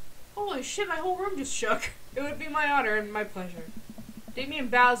 Holy shit, my whole room just shook. It would be my honor and my pleasure. Damien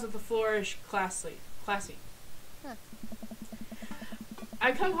bows with a flourish, classy. Huh.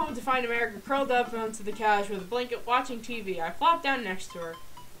 I come home to find America curled up onto the couch with a blanket watching TV. I plop down next to her.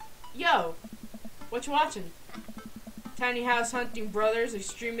 Yo, what you watching? Tiny House Hunting Brothers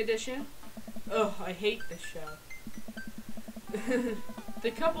Extreme Edition? Ugh, I hate this show.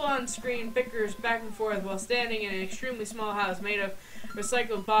 The couple on screen bickers back and forth while standing in an extremely small house made of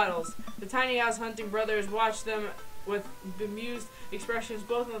recycled bottles. The tiny house hunting brothers watch them with bemused expressions,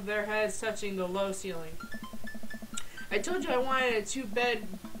 both of their heads touching the low ceiling. I told you I wanted a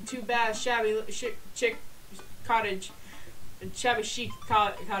two-bath, shabby chic cottage. Shabby chic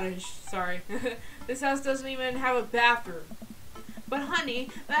cottage, sorry. This house doesn't even have a bathroom. But honey,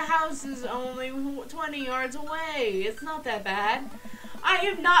 the house is only 20 yards away. It's not that bad. I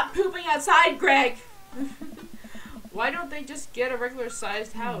am not pooping outside, Greg! Why don't they just get a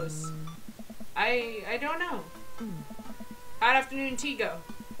regular-sized house? I don't know. How'd afternoon tea go?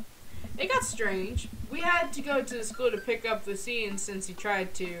 It got strange. We had to go to the school to pick up the scene since he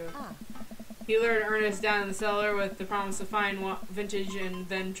tried to. He lured Ernest down in the cellar with the promise of fine vintage and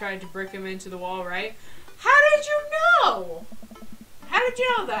then tried to brick him into the wall, right? How did you know? How did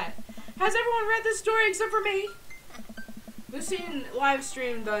you know that? Has everyone read this story except for me? Lucine live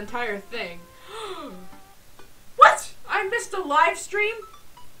streamed the entire thing. What? I missed a live stream?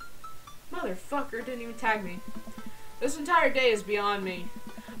 Motherfucker didn't even tag me. This entire day is beyond me.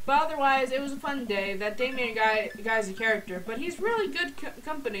 But otherwise, it was a fun day. That Damien guy's a character, but he's really good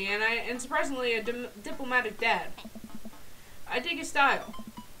company, and surprisingly a diplomatic dad. I dig his style.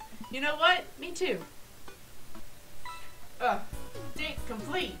 You know what? Me too. Date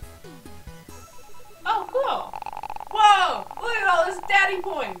complete. Oh, cool. Whoa! Look at all this daddy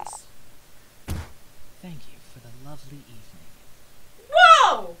points. Thank you for the lovely evening.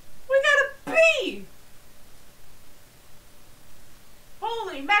 Whoa! We got a bee!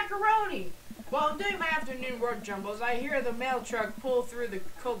 Holy macaroni! While I'm doing my afternoon work jumbles, I hear the mail truck pull through the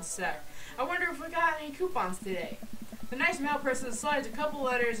cul-de-sac. I wonder if we got any coupons today. The nice mail person slides a couple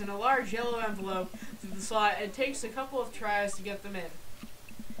letters in a large yellow envelope through the slot and takes a couple of tries to get them in.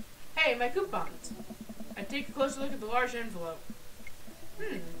 Hey, my coupons. I take a closer look at the large envelope.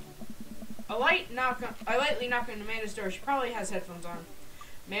 I lightly knock on Amanda's door. She probably has headphones on.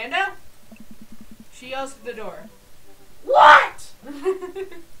 Amanda? She yells at the door. What?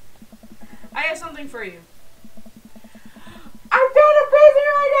 I have something for you. I'm kinda busy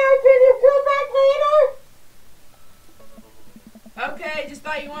right now. Can you come back later? Okay, just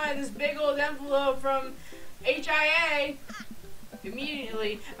thought you wanted this big old envelope from HIA.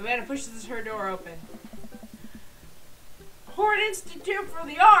 Immediately, Amanda pushes her door open. Horde Institute for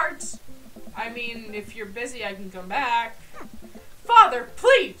the Arts? I mean, if you're busy, I can come back. Father,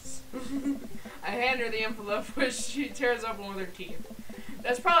 please! I hand her the envelope, which she tears open with her teeth.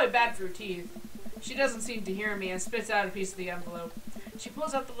 That's probably bad for her teeth. She doesn't seem to hear me and spits out a piece of the envelope. She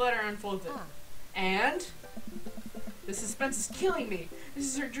pulls out the letter and unfolds it. And? The suspense is killing me. This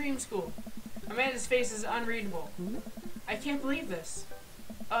is her dream school. Amanda's face is unreadable. I can't believe this.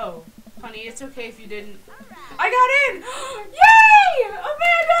 Oh, honey, it's okay if you didn't. I got in! Yay!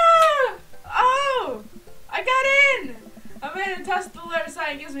 Amanda! Oh! I got in! Amanda tosses the letter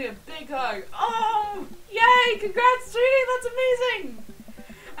aside and gives me a big hug. Oh! Yay! Congrats, sweetie! That's amazing!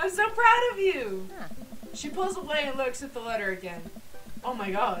 I'm so proud of you! She pulls away and looks at the letter again. Oh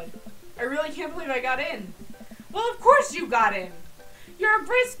my god. I really can't believe I got in. Well, of course you got in! You're a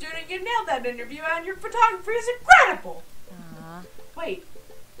great student, you nailed that interview, and your photography is incredible! Wait,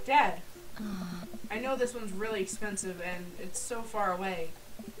 Dad. I know this one's really expensive and it's so far away.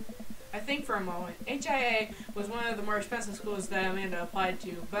 I think for a moment. HIA was one of the more expensive schools that Amanda applied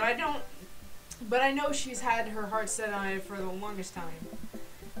to, but I know she's had her heart set on it for the longest time.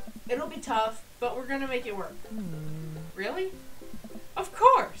 It'll be tough, but we're gonna make it work. Really? Of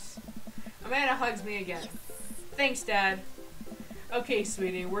course! Amanda hugs me again. Thanks, Dad. Okay,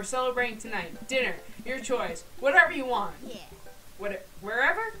 sweetie, we're celebrating tonight. Dinner, your choice. Whatever you want. Yeah.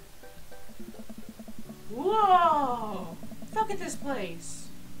 Wherever? Whoa! Look at this place.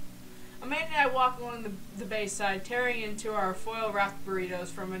 Amanda and I walk along the bayside, tearing into our foil-wrapped burritos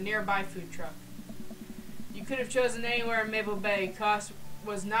from a nearby food truck. You could have chosen anywhere in Maple Bay. Cost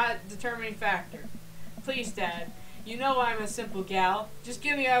was not a determining factor. Please, Dad. You know I'm a simple gal. Just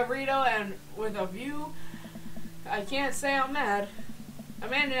give me a burrito and with a view. I can't say I'm mad.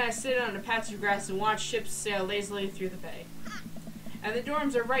 Amanda and I sit on a patch of grass and watch ships sail lazily through the bay. And the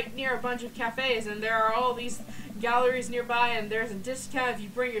dorms are right near a bunch of cafes, and there are all these galleries nearby, and there's a discount if you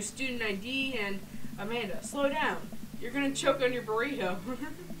bring your student ID, and... Amanda, slow down. You're gonna choke on your burrito.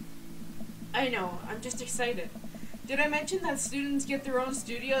 I know, I'm just excited. Did I mention that students get their own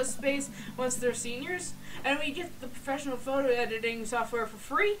studio space once they're seniors? And we get the professional photo editing software for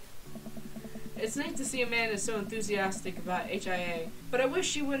free? It's nice to see Amanda so enthusiastic about HIA, but I wish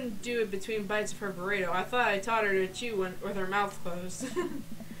she wouldn't do it between bites of her burrito. I thought I taught her to chew with her mouth closed.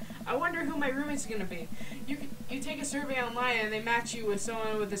 I wonder who my roommate's gonna be. You take a survey online and they match you with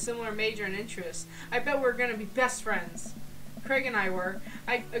someone with a similar major and interest. I bet we're gonna be best friends. Craig and I were.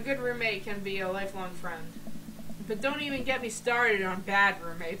 A good roommate can be a lifelong friend. But don't even get me started on bad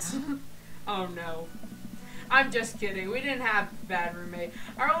roommates. Oh no. I'm just kidding. We didn't have a bad roommate.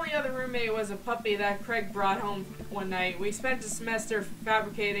 Our only other roommate was a puppy that Craig brought home one night. We spent a semester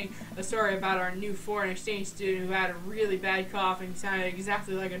fabricating a story about our new foreign exchange student who had a really bad cough and sounded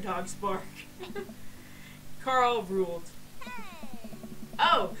exactly like a dog's bark. Carl ruled.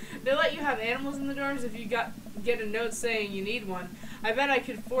 Oh, they let you have animals in the dorms if you get a note saying you need one. I bet I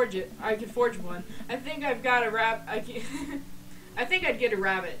could forge it. I could forge one. I think I've got a I think I'd get a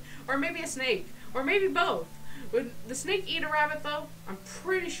rabbit, or maybe a snake, or maybe both. Would the snake eat a rabbit though? I'm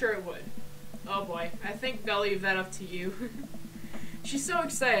pretty sure it would. Oh boy, I think I'll leave that up to you. She's so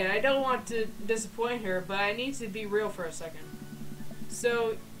excited. I don't want to disappoint her, but I need to be real for a second.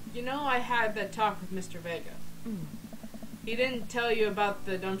 So, you know I had that talk with Mr. Vega. He didn't tell you about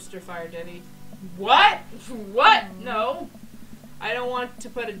the dumpster fire, did he? What? What? No. I don't want to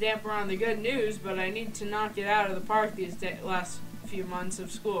put a damper on the good news, but I need to knock it out of the park these last few months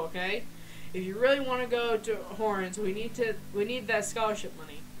of school, okay? If you really want to go to Horns, we need that scholarship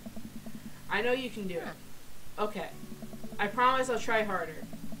money. I know you can do it. Okay. I promise I'll try harder.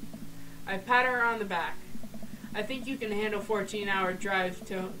 I pat her on the back. I think you can handle 14-hour drive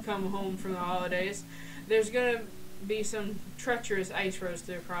to come home from the holidays. There's gonna be some treacherous ice roads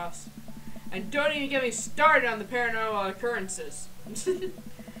to cross. And don't even get me started on the paranormal occurrences.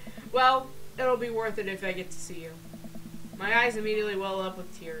 Well, it'll be worth it if I get to see you. My eyes immediately well up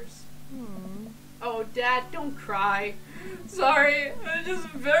with tears. Oh, Dad, don't cry. Sorry, I'm just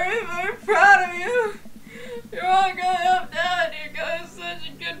very, very proud of you. You're all growing up now, and you're going such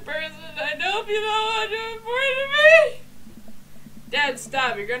a good person. I know you know what you're important to me. Dad,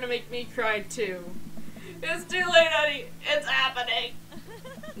 stop. You're gonna make me cry, too. It's too late, honey. It's happening.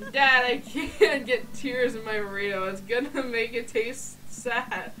 Dad, I can't get tears in my burrito. It's gonna make it taste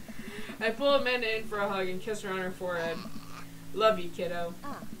sad. I pull Amanda in for a hug and kiss her on her forehead. Love you, kiddo.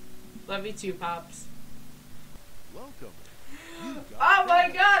 Love you too, Pops. Welcome. Oh my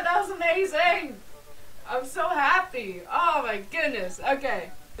god, that was amazing! I'm so happy. Oh my goodness.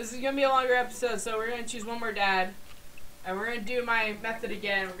 Okay, this is gonna be a longer episode, so we're gonna choose one more dad. And we're gonna do my method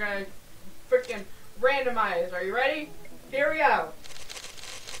again. We're gonna freaking randomize. Are you ready? Here we go.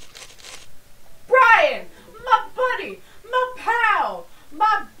 Brian! My buddy! My pal!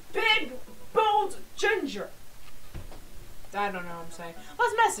 My big, bold ginger! I don't know what I'm saying.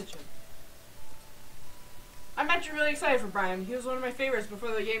 Let's message him. I'm actually really excited for Brian. He was one of my favorites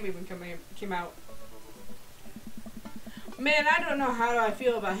before the game even came out. Man, I don't know how I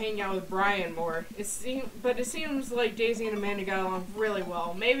feel about hanging out with Brian more. But it seems like Daisy and Amanda got along really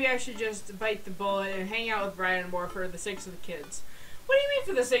well. Maybe I should just bite the bullet and hang out with Brian more for the sake of the kids. What do you mean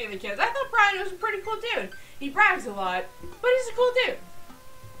for the sake of the kids? I thought Brian was a pretty cool dude. He brags a lot, but he's a cool dude.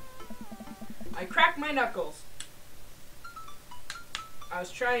 I cracked my knuckles. I was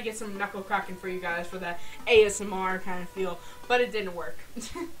trying to get some knuckle cracking for you guys for that ASMR kind of feel, but it didn't work.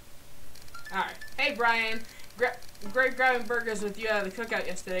 Alright. Hey, Brian. Great grabbing burgers with you at the cookout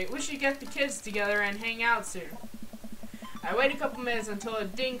yesterday. We should get the kids together and hang out soon. I wait a couple minutes until a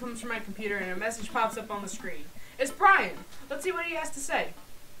ding comes from my computer and a message pops up on the screen. It's Brian. Let's see what he has to say.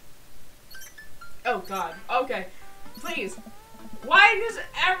 Oh, God. Okay. Please. Why does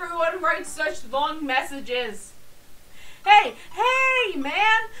everyone write such long messages? Hey,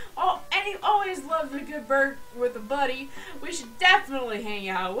 man! Oh, and he always loves a good bird with a buddy. We should definitely hang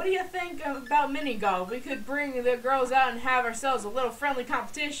out. What do you think about mini golf? We could bring the girls out and have ourselves a little friendly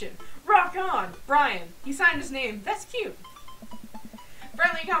competition. Rock on, Brian. He signed his name. That's cute.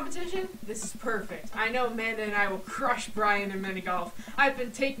 Friendly competition? This is perfect. I know Amanda and I will crush Brian in mini golf. I've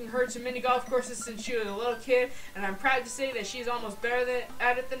been taking her to mini golf courses since she was a little kid, and I'm proud to say that she's almost better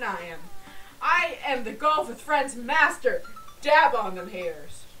at it than I am. I am the Golf with Friends master. Dab on them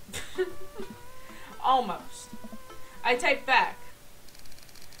haters. Almost. I type back.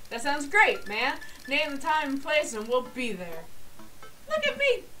 That sounds great, man. Name the time and place and we'll be there. Look at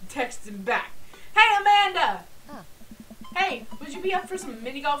me texting back. Hey, Amanda! Hey, would you be up for some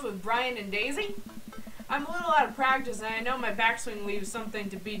mini golf with Brian and Daisy? I'm a little out of practice and I know my backswing leaves something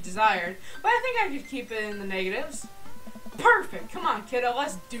to be desired, but I think I could keep it in the negatives. Perfect! Come on, kiddo,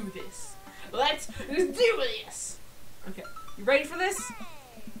 let's do this. Let's do this! Okay, you ready for this?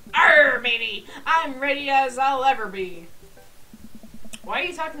 Arr, matey! I'm ready as I'll ever be. Why are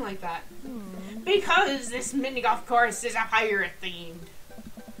you talking like that? Because this mini golf course is a pirate themed.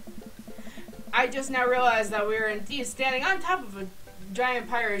 I just now realized that we are indeed standing on top of a giant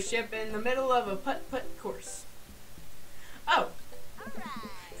pirate ship in the middle of a putt-putt course. Oh.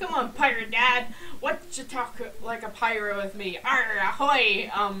 Come on, pirate dad. What you talk like a pirate with me? Arr,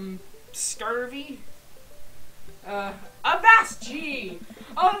 ahoy, scurvy? Avast ye!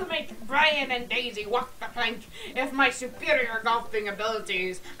 I'll make Brian and Daisy walk the plank if my superior golfing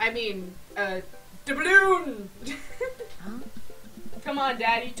abilities, doubloon! Huh? Come on,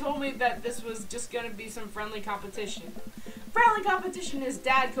 Dad, you told me that this was just gonna be some friendly competition. Friendly competition is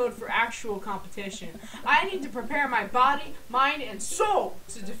dad code for actual competition. I need to prepare my body, mind, and soul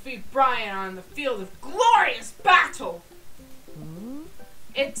to defeat Brian on the field of glorious battle! Hmm?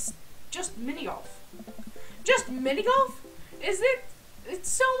 It's just mini-golf. Just mini-golf? Is it? It's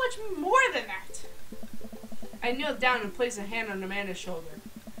so much more than that. I kneel down and place a hand on Amanda's shoulder.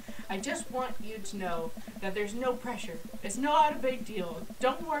 I just want you to know that there's no pressure. It's not a big deal.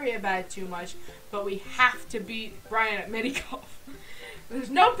 Don't worry about it too much, but we have to beat Brian at mini-golf. There's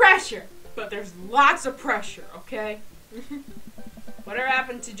no pressure, but there's lots of pressure, okay? Whatever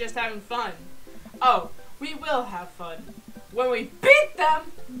happened to just having fun? Oh, we will have fun. When we beat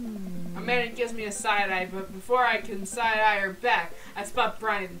them! Amanda gives me a side-eye, but before I can side-eye her back, I spot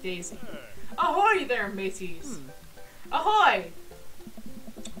Brian and Daisy. Ahoy there, mateys! Ahoy!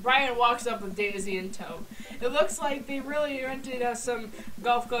 Brian walks up with Daisy in tow. It looks like they really rented us some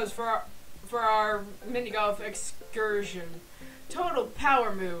golf clubs for our mini-golf excursion. Total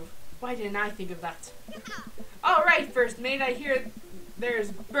power move. Why didn't I think of that? Alright, first mate, I hear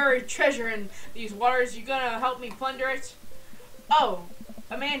there's buried treasure in these waters. You gonna help me plunder it? Oh,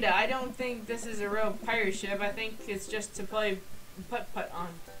 Amanda, I don't think this is a real pirate ship. I think it's just to play putt-putt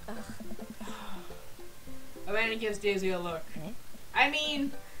on. Amanda gives Daisy a look. Okay. I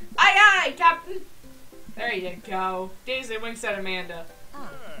mean, aye aye, Captain! There you go. Daisy winks at Amanda.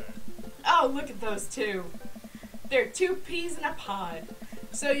 Oh, look at those two. They're two peas in a pod.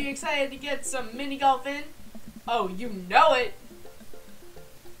 So you excited to get some mini-golf in? Oh, you know it!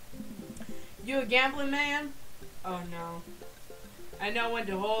 You a gambling man? Oh no. I know when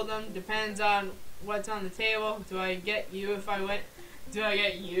to hold them. Depends on what's on the table. Do I get you if I win? Do I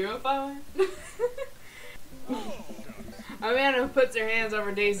get you if I win? Amanda puts her hands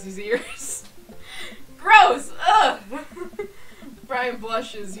over Daisy's ears. Gross! Ugh! Brian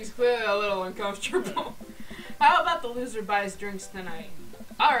blushes. He's clearly a little uncomfortable. How about the loser buys drinks tonight?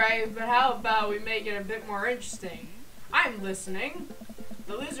 Alright, but how about we make it a bit more interesting? I'm listening.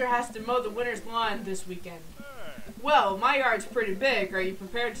 The loser has to mow the winner's lawn this weekend. Well, my yard's pretty big. Are you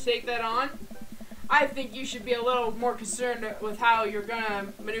prepared to take that on? I think you should be a little more concerned with how you're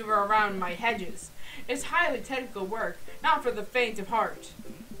gonna maneuver around my hedges. It's highly technical work, not for the faint of heart.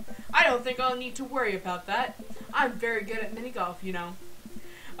 I don't think I'll need to worry about that. I'm very good at mini-golf, you know.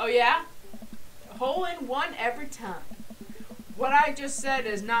 Oh yeah? Hole in one every time. What I just said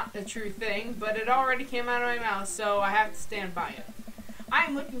is not a true thing, but it already came out of my mouth, so I have to stand by it.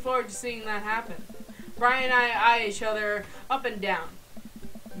 I'm looking forward to seeing that happen. Brian and I eye each other up and down.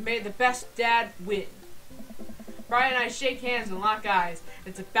 May the best dad win. Brian and I shake hands and lock eyes.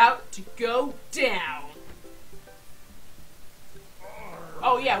 It's about to go down.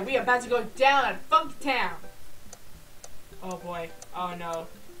 Oh yeah, we are about to go down at Funk Town. Oh boy. Oh no.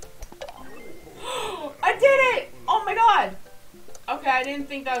 I did it! Oh my god! Okay, I didn't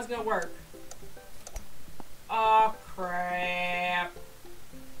think that was gonna work. Oh crap.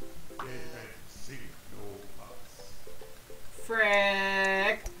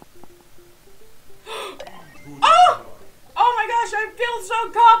 Frick. Oh! Oh my gosh, I feel so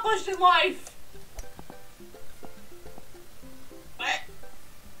accomplished in life! What?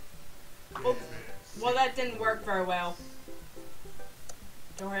 Well, that didn't work very well.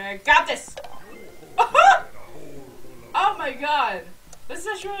 Don't worry, I got this! Oh my god! This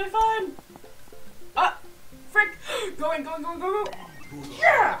is really fun! Frick! Going, going, going, going, going!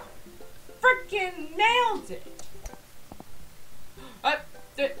 Yeah! Frickin' nailed it!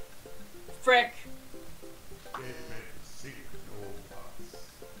 Frick.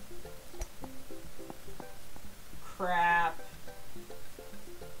 Crap.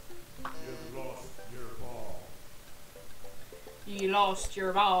 You lost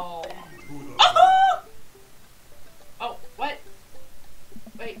your ball. Oh! Oh, what?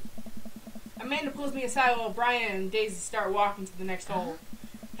 Wait. Amanda pulls me aside while Brian and Daisy start walking to the next hole.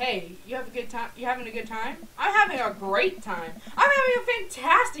 Hey, you have a good time? You having a good time? I'm having a great time. I'm having a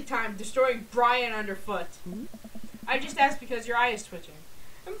fantastic time destroying Brian underfoot. I just asked because your eye is twitching.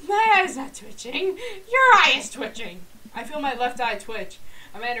 My eye's not twitching. Your eye is twitching. I feel my left eye twitch.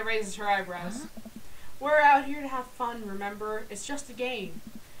 Amanda raises her eyebrows. We're out here to have fun, remember? It's just a game.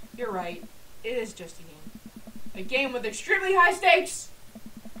 You're right. It is just a game. A game with extremely high stakes.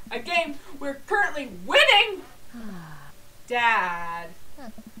 A game we're currently winning. Dad.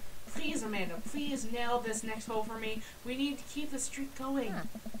 Please, Amanda, please nail this next hole for me. We need to keep the streak going.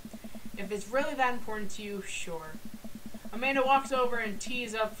 If it's really that important to you, sure. Amanda walks over and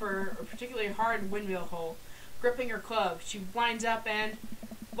tees up for a particularly hard windmill hole. Gripping her club, she winds up and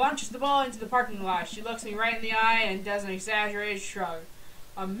launches the ball into the parking lot. She looks me right in the eye and does an exaggerated shrug.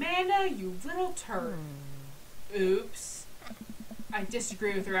 Amanda, you little turd. Oops. I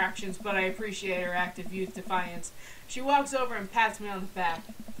disagree with her actions, but I appreciate her act of youth defiance. She walks over and pats me on the back.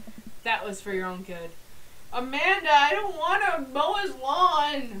 That was for your own good. Amanda, I don't want to mow his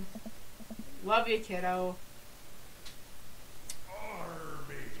lawn. Love you, kiddo.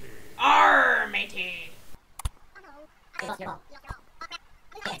 Arr, matey. You lost your ball.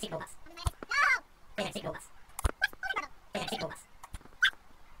 Can't see ball. Can't see ball. Can't see ball.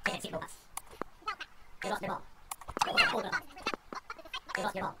 Can't see ball. You lost your ball. You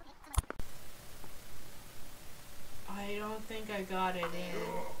lost your ball. I don't think I got it in.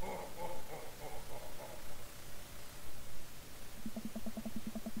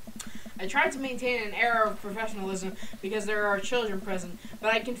 I tried to maintain an air of professionalism because there are children present,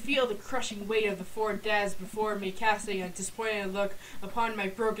 but I can feel the crushing weight of the four dads before me casting a disappointed look upon my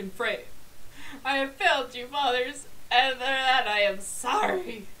broken frame. I have failed you, fathers, and for that I am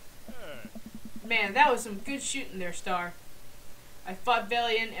sorry. Man, that was some good shooting there, Star. I fought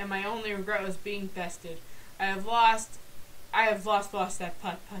valiant, and my only regret was being bested. I have lost that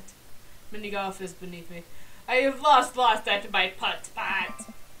putt. Mini golf is beneath me. I have lost that my putt.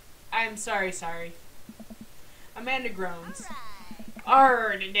 I am sorry. Amanda groans.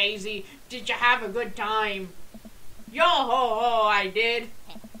 Arr, Daisy, did you have a good time? Yo-ho-ho, I did.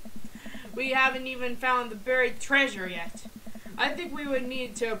 We haven't even found the buried treasure yet. I think we would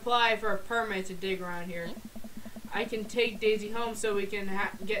need to apply for a permit to dig around here. I can take Daisy home so we can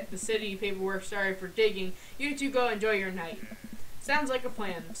get the city paperwork started for digging. You two go enjoy your night. Sounds like a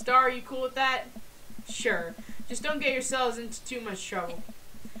plan. Star, are you cool with that? Sure. Just don't get yourselves into too much trouble.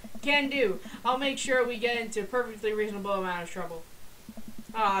 Can do. I'll make sure we get into a perfectly reasonable amount of trouble.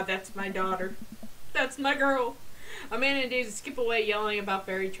 Ah, that's my daughter. That's my girl. Amanda and Daisy skip away yelling about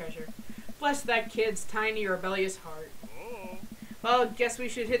buried treasure. Bless that kid's tiny, rebellious heart. Well, guess we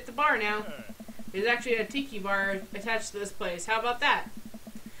should hit the bar now. There's actually a tiki bar attached to this place. How about that?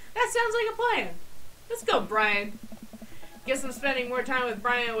 That sounds like a plan. Let's go, Brian. Guess I'm spending more time with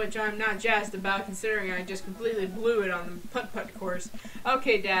Brian, which I'm not jazzed about considering I just completely blew it on the putt-putt course.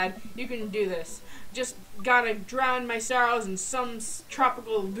 Okay, Dad, you can do this. Just gotta drown my sorrows in some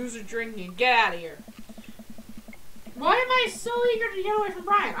tropical loser drink and get out of here. Why am I so eager to get away from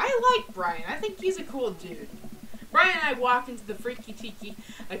Brian? I like Brian. I think he's a cool dude. Brian and I walk into the Freaky Tiki,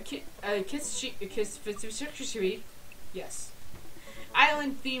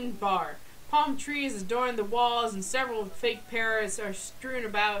 island-themed bar. Palm trees adorn the walls and several fake parrots are strewn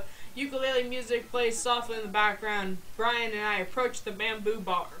about. Ukulele music plays softly in the background. Brian and I approach the bamboo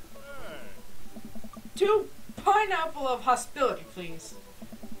bar. 2 pineapple of hospitality, please.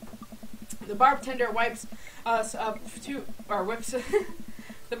 The bartender whips us up 2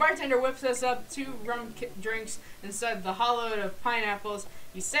 rum drinks instead the hollowed of pineapples.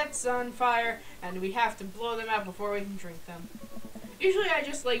 He sets on fire, and we have to blow them out before we can drink them. Usually I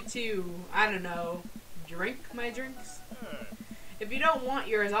just like to, I don't know, drink my drinks. If you don't want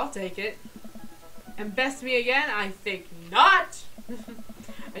yours, I'll take it. And best me again? I think not!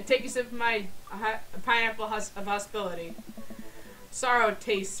 I take a sip of my pineapple of hospitality. Sorrow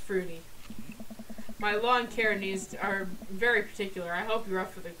tastes fruity. My lawn care needs are very particular. I hope you're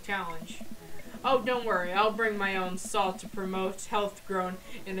up for the challenge. Oh, don't worry. I'll bring my own salt to promote health grown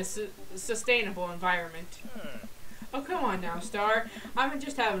in a sustainable environment. Oh, come on now, Star. I'm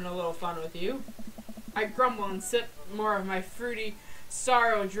just having a little fun with you. I grumble and sip more of my fruity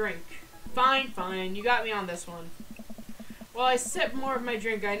sorrow drink. Fine. You got me on this one. While I sip more of my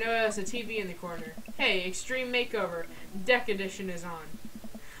drink, I notice a TV in the corner. Hey, Extreme Makeover. Deck Edition is on.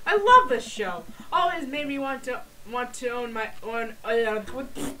 I love this show. Always made me want to own my own.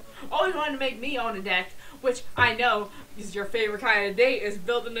 Always wanted to make me own a deck, which I know is your favorite kind of date is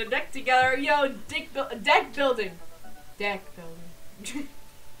building a deck together. Yo, deck building.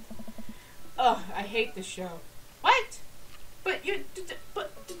 Ugh, I hate this show. What?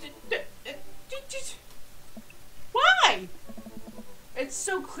 Why? It's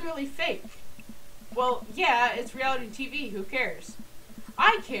so clearly fake. Well, yeah, it's reality TV. Who cares?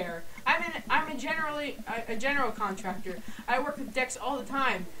 I care. I'm a general contractor. I work with decks all the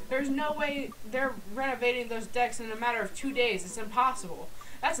time. There's no way they're renovating those decks in a matter of 2 days. It's impossible.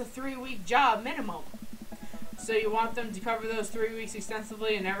 That's a 3-week job minimum. So you want them to cover those 3 weeks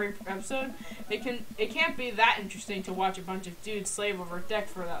extensively in every episode? It can't be that interesting to watch a bunch of dudes slave over a deck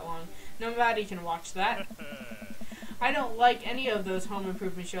for that long. Nobody can watch that. I don't like any of those home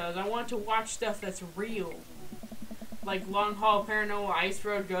improvement shows. I want to watch stuff that's real. Like Long Haul Paranormal Ice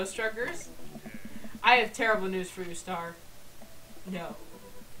Road Ghost Truckers. I have terrible news for you, Star. No.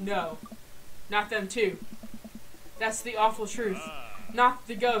 No. Not them too. That's the awful truth. Not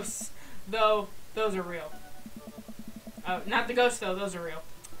the ghosts, though those are real. Not the ghosts though, those are real.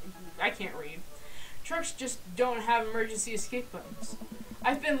 I can't read. Trucks just don't have emergency escape buttons.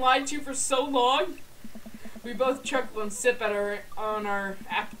 I've been lied to for so long. We both chuckle and sip at our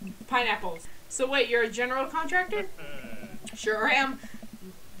pineapples. So wait, you're a general contractor? Sure am.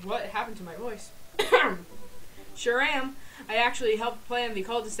 What happened to my voice? Sure am. I actually helped plan the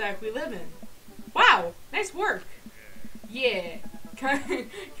cul-de-sac we live in. Wow, nice work. Yeah,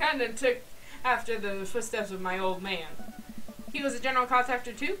 kinda took after the footsteps of my old man. He was a general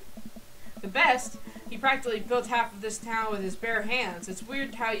contractor too? The best. He practically built half of this town with his bare hands. It's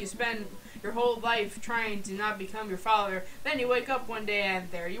weird how you spend your whole life trying to not become your father, then you wake up one day and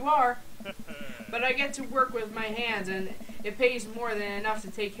there you are. But I get to work with my hands and it pays more than enough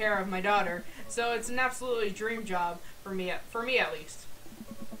to take care of my daughter, so it's an absolutely dream job for me at least.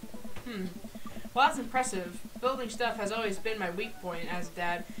 Well, that's impressive. Building stuff has always been my weak point as a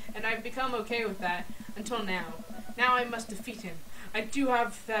dad, and I've become okay with that until now. Now I must defeat him. I do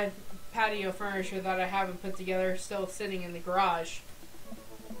have that patio furniture that I haven't put together still sitting in the garage.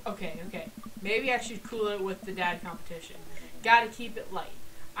 Okay. Maybe I should cool it with the dad competition. Gotta keep it light.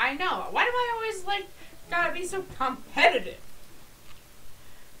 I know. Why do I always, gotta be so competitive?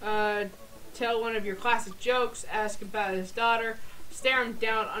 Tell one of your classic jokes, ask about his daughter, stare him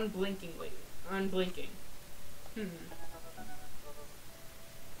down unblinking.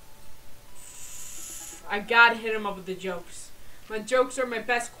 I gotta hit him up with the jokes. My jokes are my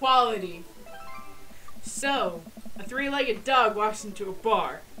best quality. So, a three-legged dog walks into a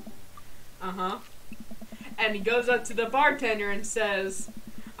bar. And he goes up to the bartender and says,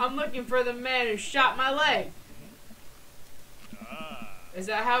 I'm looking for the man who shot my leg. Is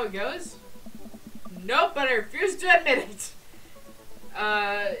that how it goes? Nope, but I refuse to admit it.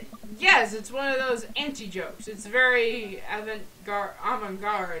 Yes, it's one of those anti-jokes. It's very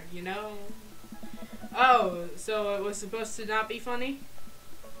avant-garde, you know? Oh, so it was supposed to not be funny?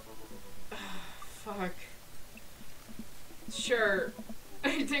 Fuck. Sure.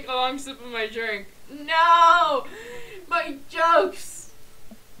 I take a long sip of my drink. No! My jokes!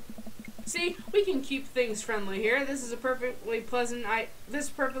 See, we can keep things friendly here. This is perfectly pleasant. I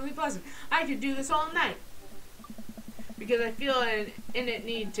could do this all night. Because I feel an innate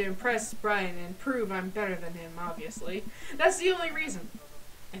need to impress Brian and prove I'm better than him, obviously. That's the only reason,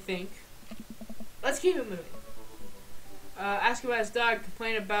 I think. Let's keep it moving. Ask about his dog,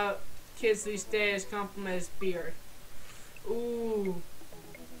 complain about kids these days, compliment his beard. Ooh.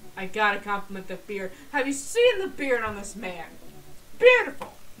 I gotta compliment the beard. Have you seen the beard on this man?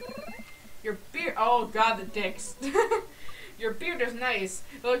 Beautiful! Your beard, oh god, the dicks. Your beard is nice.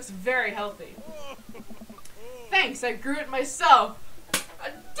 It looks very healthy. Thanks, I grew it myself.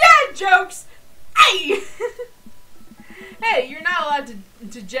 Dad jokes! Hey! Hey, you're not allowed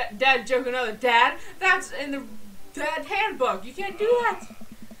to dad joke another dad. That's in the dad handbook. You can't do that.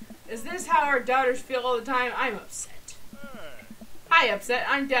 Is this how our daughters feel all the time? I'm upset. Hi, upset.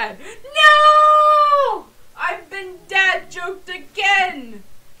 I'm dad. No! I've been dad joked again.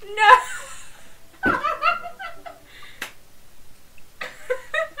 No!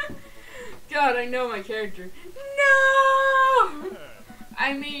 God, I know my character. No!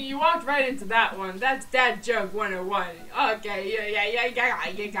 I mean, you walked right into that one. That's dad joke 101. Okay, yeah,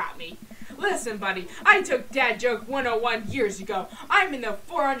 you got me. Listen, buddy, I took dad joke 101 years ago. I'm in the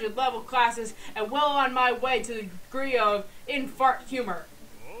 400 level classes and well on my way to the degree of infart humor.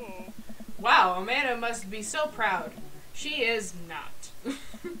 Wow, Amanda must be so proud. She is not.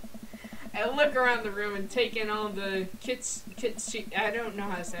 I look around the room and take in all the I don't know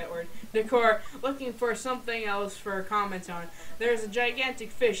how to say that word, decor, looking for something else for a comment on. There's a gigantic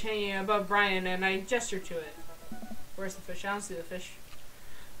fish hanging above Brian, and I gesture to it. Where's the fish? I don't see the fish.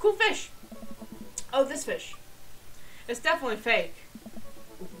 Cool fish! Oh, this fish. It's definitely fake.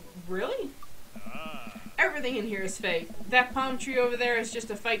 Really? Everything in here is fake. That palm tree over there is just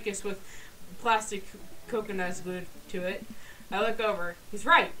a ficus with plastic coconuts glued to it. I look over. He's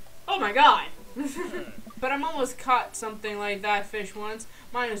right. Oh my god! But I'm almost caught something like that fish once.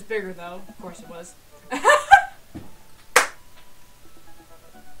 Mine was bigger though. Of course it was.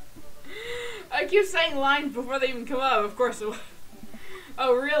 I keep saying lines before they even come up. Of course it was.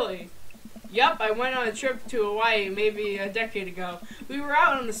 Oh really? Yup, I went on a trip to Hawaii maybe a decade ago. We were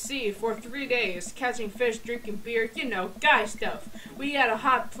out on the sea for 3 days, catching fish, drinking beer, you know, guy stuff. We had a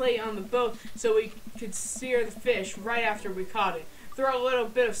hot plate on the boat so we could sear the fish right after we caught it. Throw a little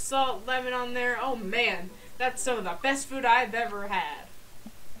bit of salt, lemon on there. Oh man, that's some of the best food I've ever had.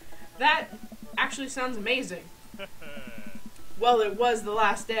 That actually sounds amazing. Well, it was the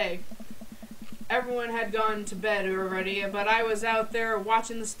last day. Everyone had gone to bed already, but I was out there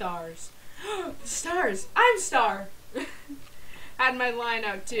watching the stars. Stars! I'm Star! Had my line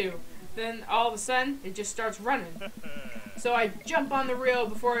out too. Then all of a sudden, it just starts running. So I jump on the reel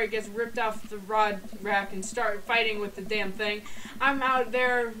before it gets ripped off the rod rack and start fighting with the damn thing. I'm out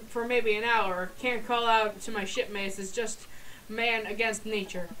there for maybe an hour. Can't call out to my shipmates. It's just man against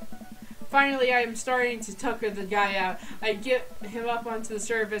nature. Finally, I am starting to tucker the guy out. I get him up onto the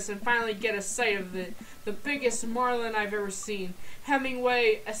surface and finally get a sight of it. The biggest marlin I've ever seen.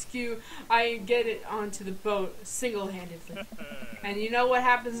 Hemingway askew, I get it onto the boat single-handedly. And you know what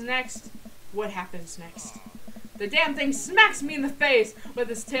happens next? What happens next? The damn thing smacks me in the face with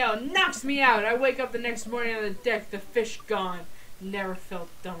its tail, knocks me out. I wake up the next morning on the deck, the fish gone. Never felt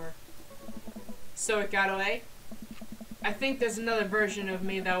dumber. So it got away? I think there's another version of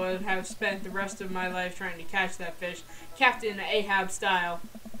me that would have spent the rest of my life trying to catch that fish, Captain Ahab style.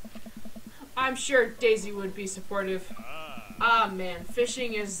 I'm sure Daisy would be supportive. Ah man,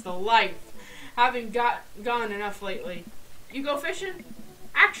 fishing is the life. Haven't gone enough lately. You go fishing?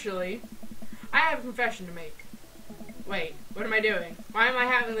 Actually, I have a confession to make. Wait, what am I doing? Why am I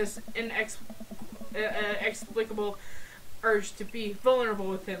having this inexplicable urge to be vulnerable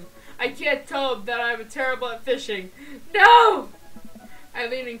with him? I can't tell him that I'm terrible at fishing. No! I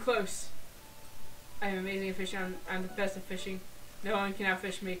lean in close. I am amazing at fishing. I'm the best at fishing. No one can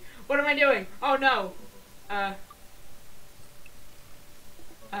outfish me. What am I doing? Oh no!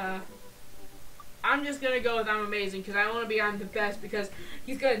 I'm just gonna go with I'm amazing because I want to be I'm the best because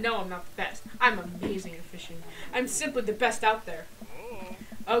he's gonna know I'm not the best. I'm amazing at fishing. I'm simply the best out there.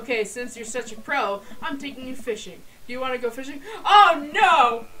 Okay, since you're such a pro, I'm taking you fishing. Do you want to go fishing? Oh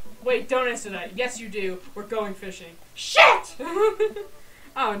no! Wait, don't answer that. Yes, you do. We're going fishing. Shit!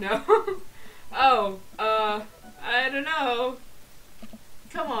 Oh no. Oh, I don't know.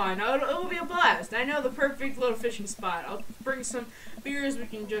 Come on, it'll be a blast. I know the perfect little fishing spot. I'll bring some beers. We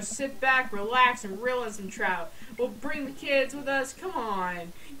can just sit back, relax, and reel in some trout. We'll bring the kids with us. Come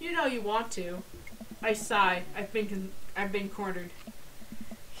on, you know you want to. I sigh. I've been cornered.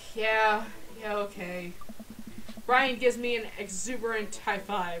 Yeah, okay. Brian gives me an exuberant high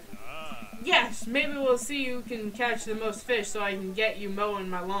five. Yes, maybe we'll see who can catch the most fish so I can get you mowing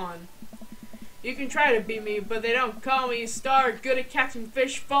my lawn. You can try to beat me, but they don't call me Star, good at catching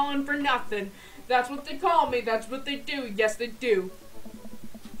fish, falling for nothing. That's what they call me, that's what they do, yes they do.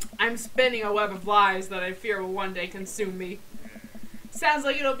 I'm spinning a web of lies that I fear will one day consume me. Sounds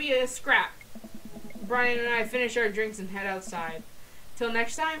like it'll be a scrap. Brian and I finish our drinks and head outside. Till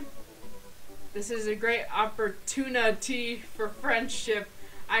next time, this is a great opportunity for friendship.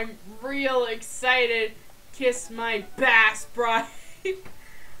 I'm real excited. Kiss my bass, Brian.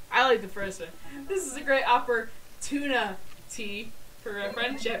 I like the first one. This is a great opportunity for a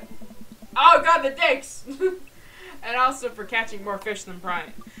friendship. Oh god, the dicks! And also for catching more fish than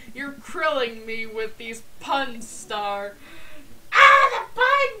Brian. You're krilling me with these puns, Star. Ah, the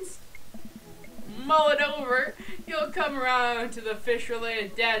puns! Mull it over. You'll come around to the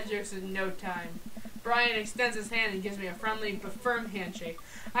fish-related dad jokes in no time. Brian extends his hand and gives me a friendly but firm handshake.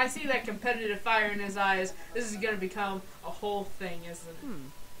 I see that competitive fire in his eyes. This is going to become a whole thing, isn't it?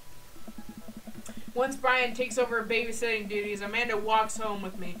 Once Brian takes over babysitting duties, Amanda walks home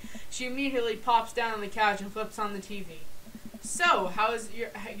with me. She immediately pops down on the couch and flips on the TV. So, how is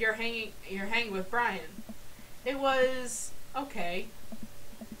your hang with Brian? It was okay.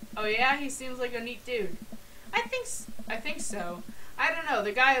 Oh yeah, he seems like a neat dude. I think so. I don't know.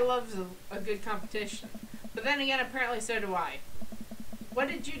 The guy loves a good competition. But then again, apparently so do I. What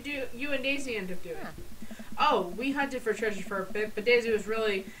did you and Daisy end up doing? Oh, we hunted for treasure for a bit, but Daisy was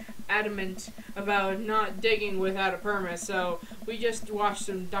really adamant about not digging without a permit, so we just watched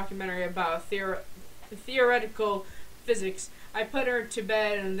some documentary about theoretical physics. I put her to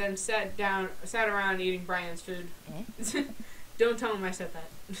bed and then sat around eating Brian's food. Don't tell him I said that.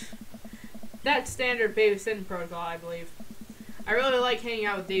 That's standard babysitting protocol, I believe. I really like hanging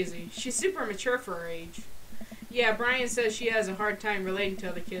out with Daisy. She's super mature for her age. Yeah, Brian says she has a hard time relating to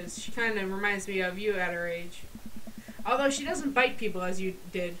other kids. She kind of reminds me of you at her age. Although she doesn't bite people as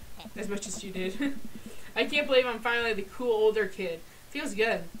much as you did. I can't believe I'm finally the cool older kid. Feels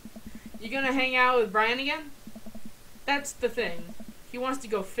good. You gonna hang out with Brian again? That's the thing. He wants to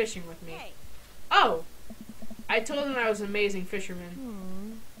go fishing with me. Oh, I told him I was an amazing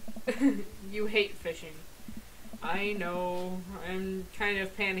fisherman. You hate fishing. I know. I'm kind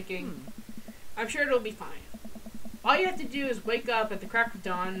of panicking. I'm sure it'll be fine. All you have to do is wake up at the crack of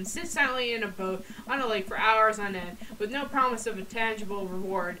dawn and sit silently in a boat on a lake for hours on end, with no promise of a tangible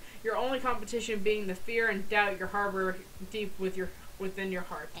reward, your only competition being the fear and doubt you harbor deep within your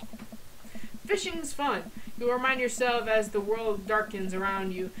heart. Fishing's fun. You'll remind yourself as the world darkens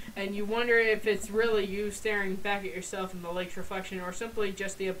around you, and you wonder if it's really you staring back at yourself in the lake's reflection, or simply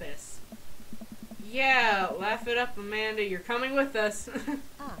just the abyss. Yeah, laugh it up, Amanda. You're coming with us.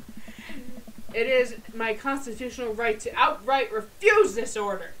 It is my constitutional right to outright refuse this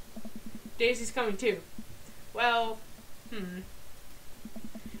order. Daisy's coming too. Well,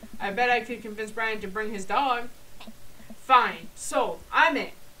 I bet I could convince Brian to bring his dog. Fine, sold. I'm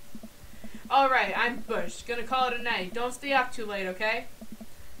in. Alright, I'm Bush. Gonna call it a night. Don't stay up too late, okay?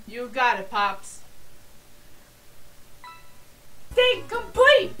 You got it, Pops. Thing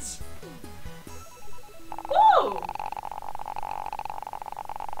complete! Woo!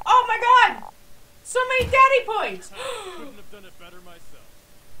 Oh my god! So many daddy points! Couldn't have done it better myself.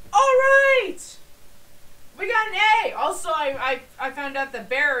 Alright! We got an A! Also, I found out that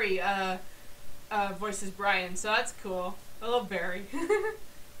Barry voices Brian, so that's cool. I love Barry.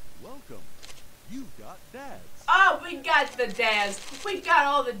 Welcome. You got dads. Oh, we got the dads. We got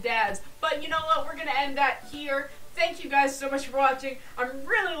all the dads. But you know what? We're going to end that here. Thank you guys so much for watching. I'm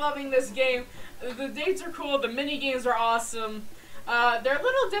really loving this game. The dates are cool. The mini games are awesome. They're a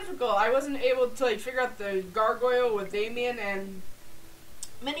little difficult. I wasn't able to like figure out the gargoyle with Damien, and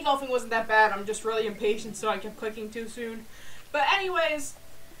mini golfing wasn't that bad. I'm just really impatient, so I kept clicking too soon. But anyways,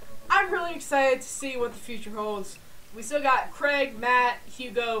 I'm really excited to see what the future holds. We still got Craig, Matt,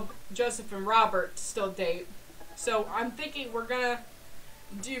 Hugo, Joseph, and Robert to still date. So I'm thinking we're gonna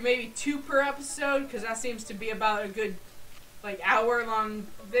do maybe 2 per episode, because that seems to be about a good like hour-long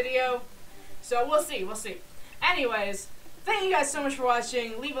video. So we'll see. Anyways, thank you guys so much for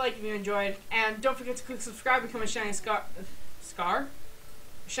watching. Leave a like if you enjoyed, and don't forget to click subscribe, become a shining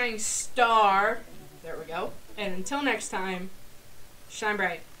shining star. There we go. And until next time, shine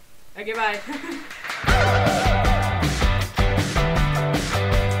bright. Okay, bye.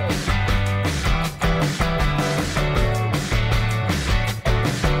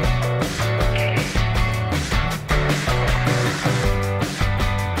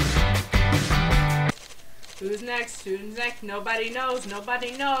 Who's next? Who's next? Nobody knows.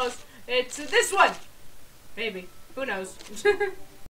 Nobody knows. It's this one. Maybe. Who knows?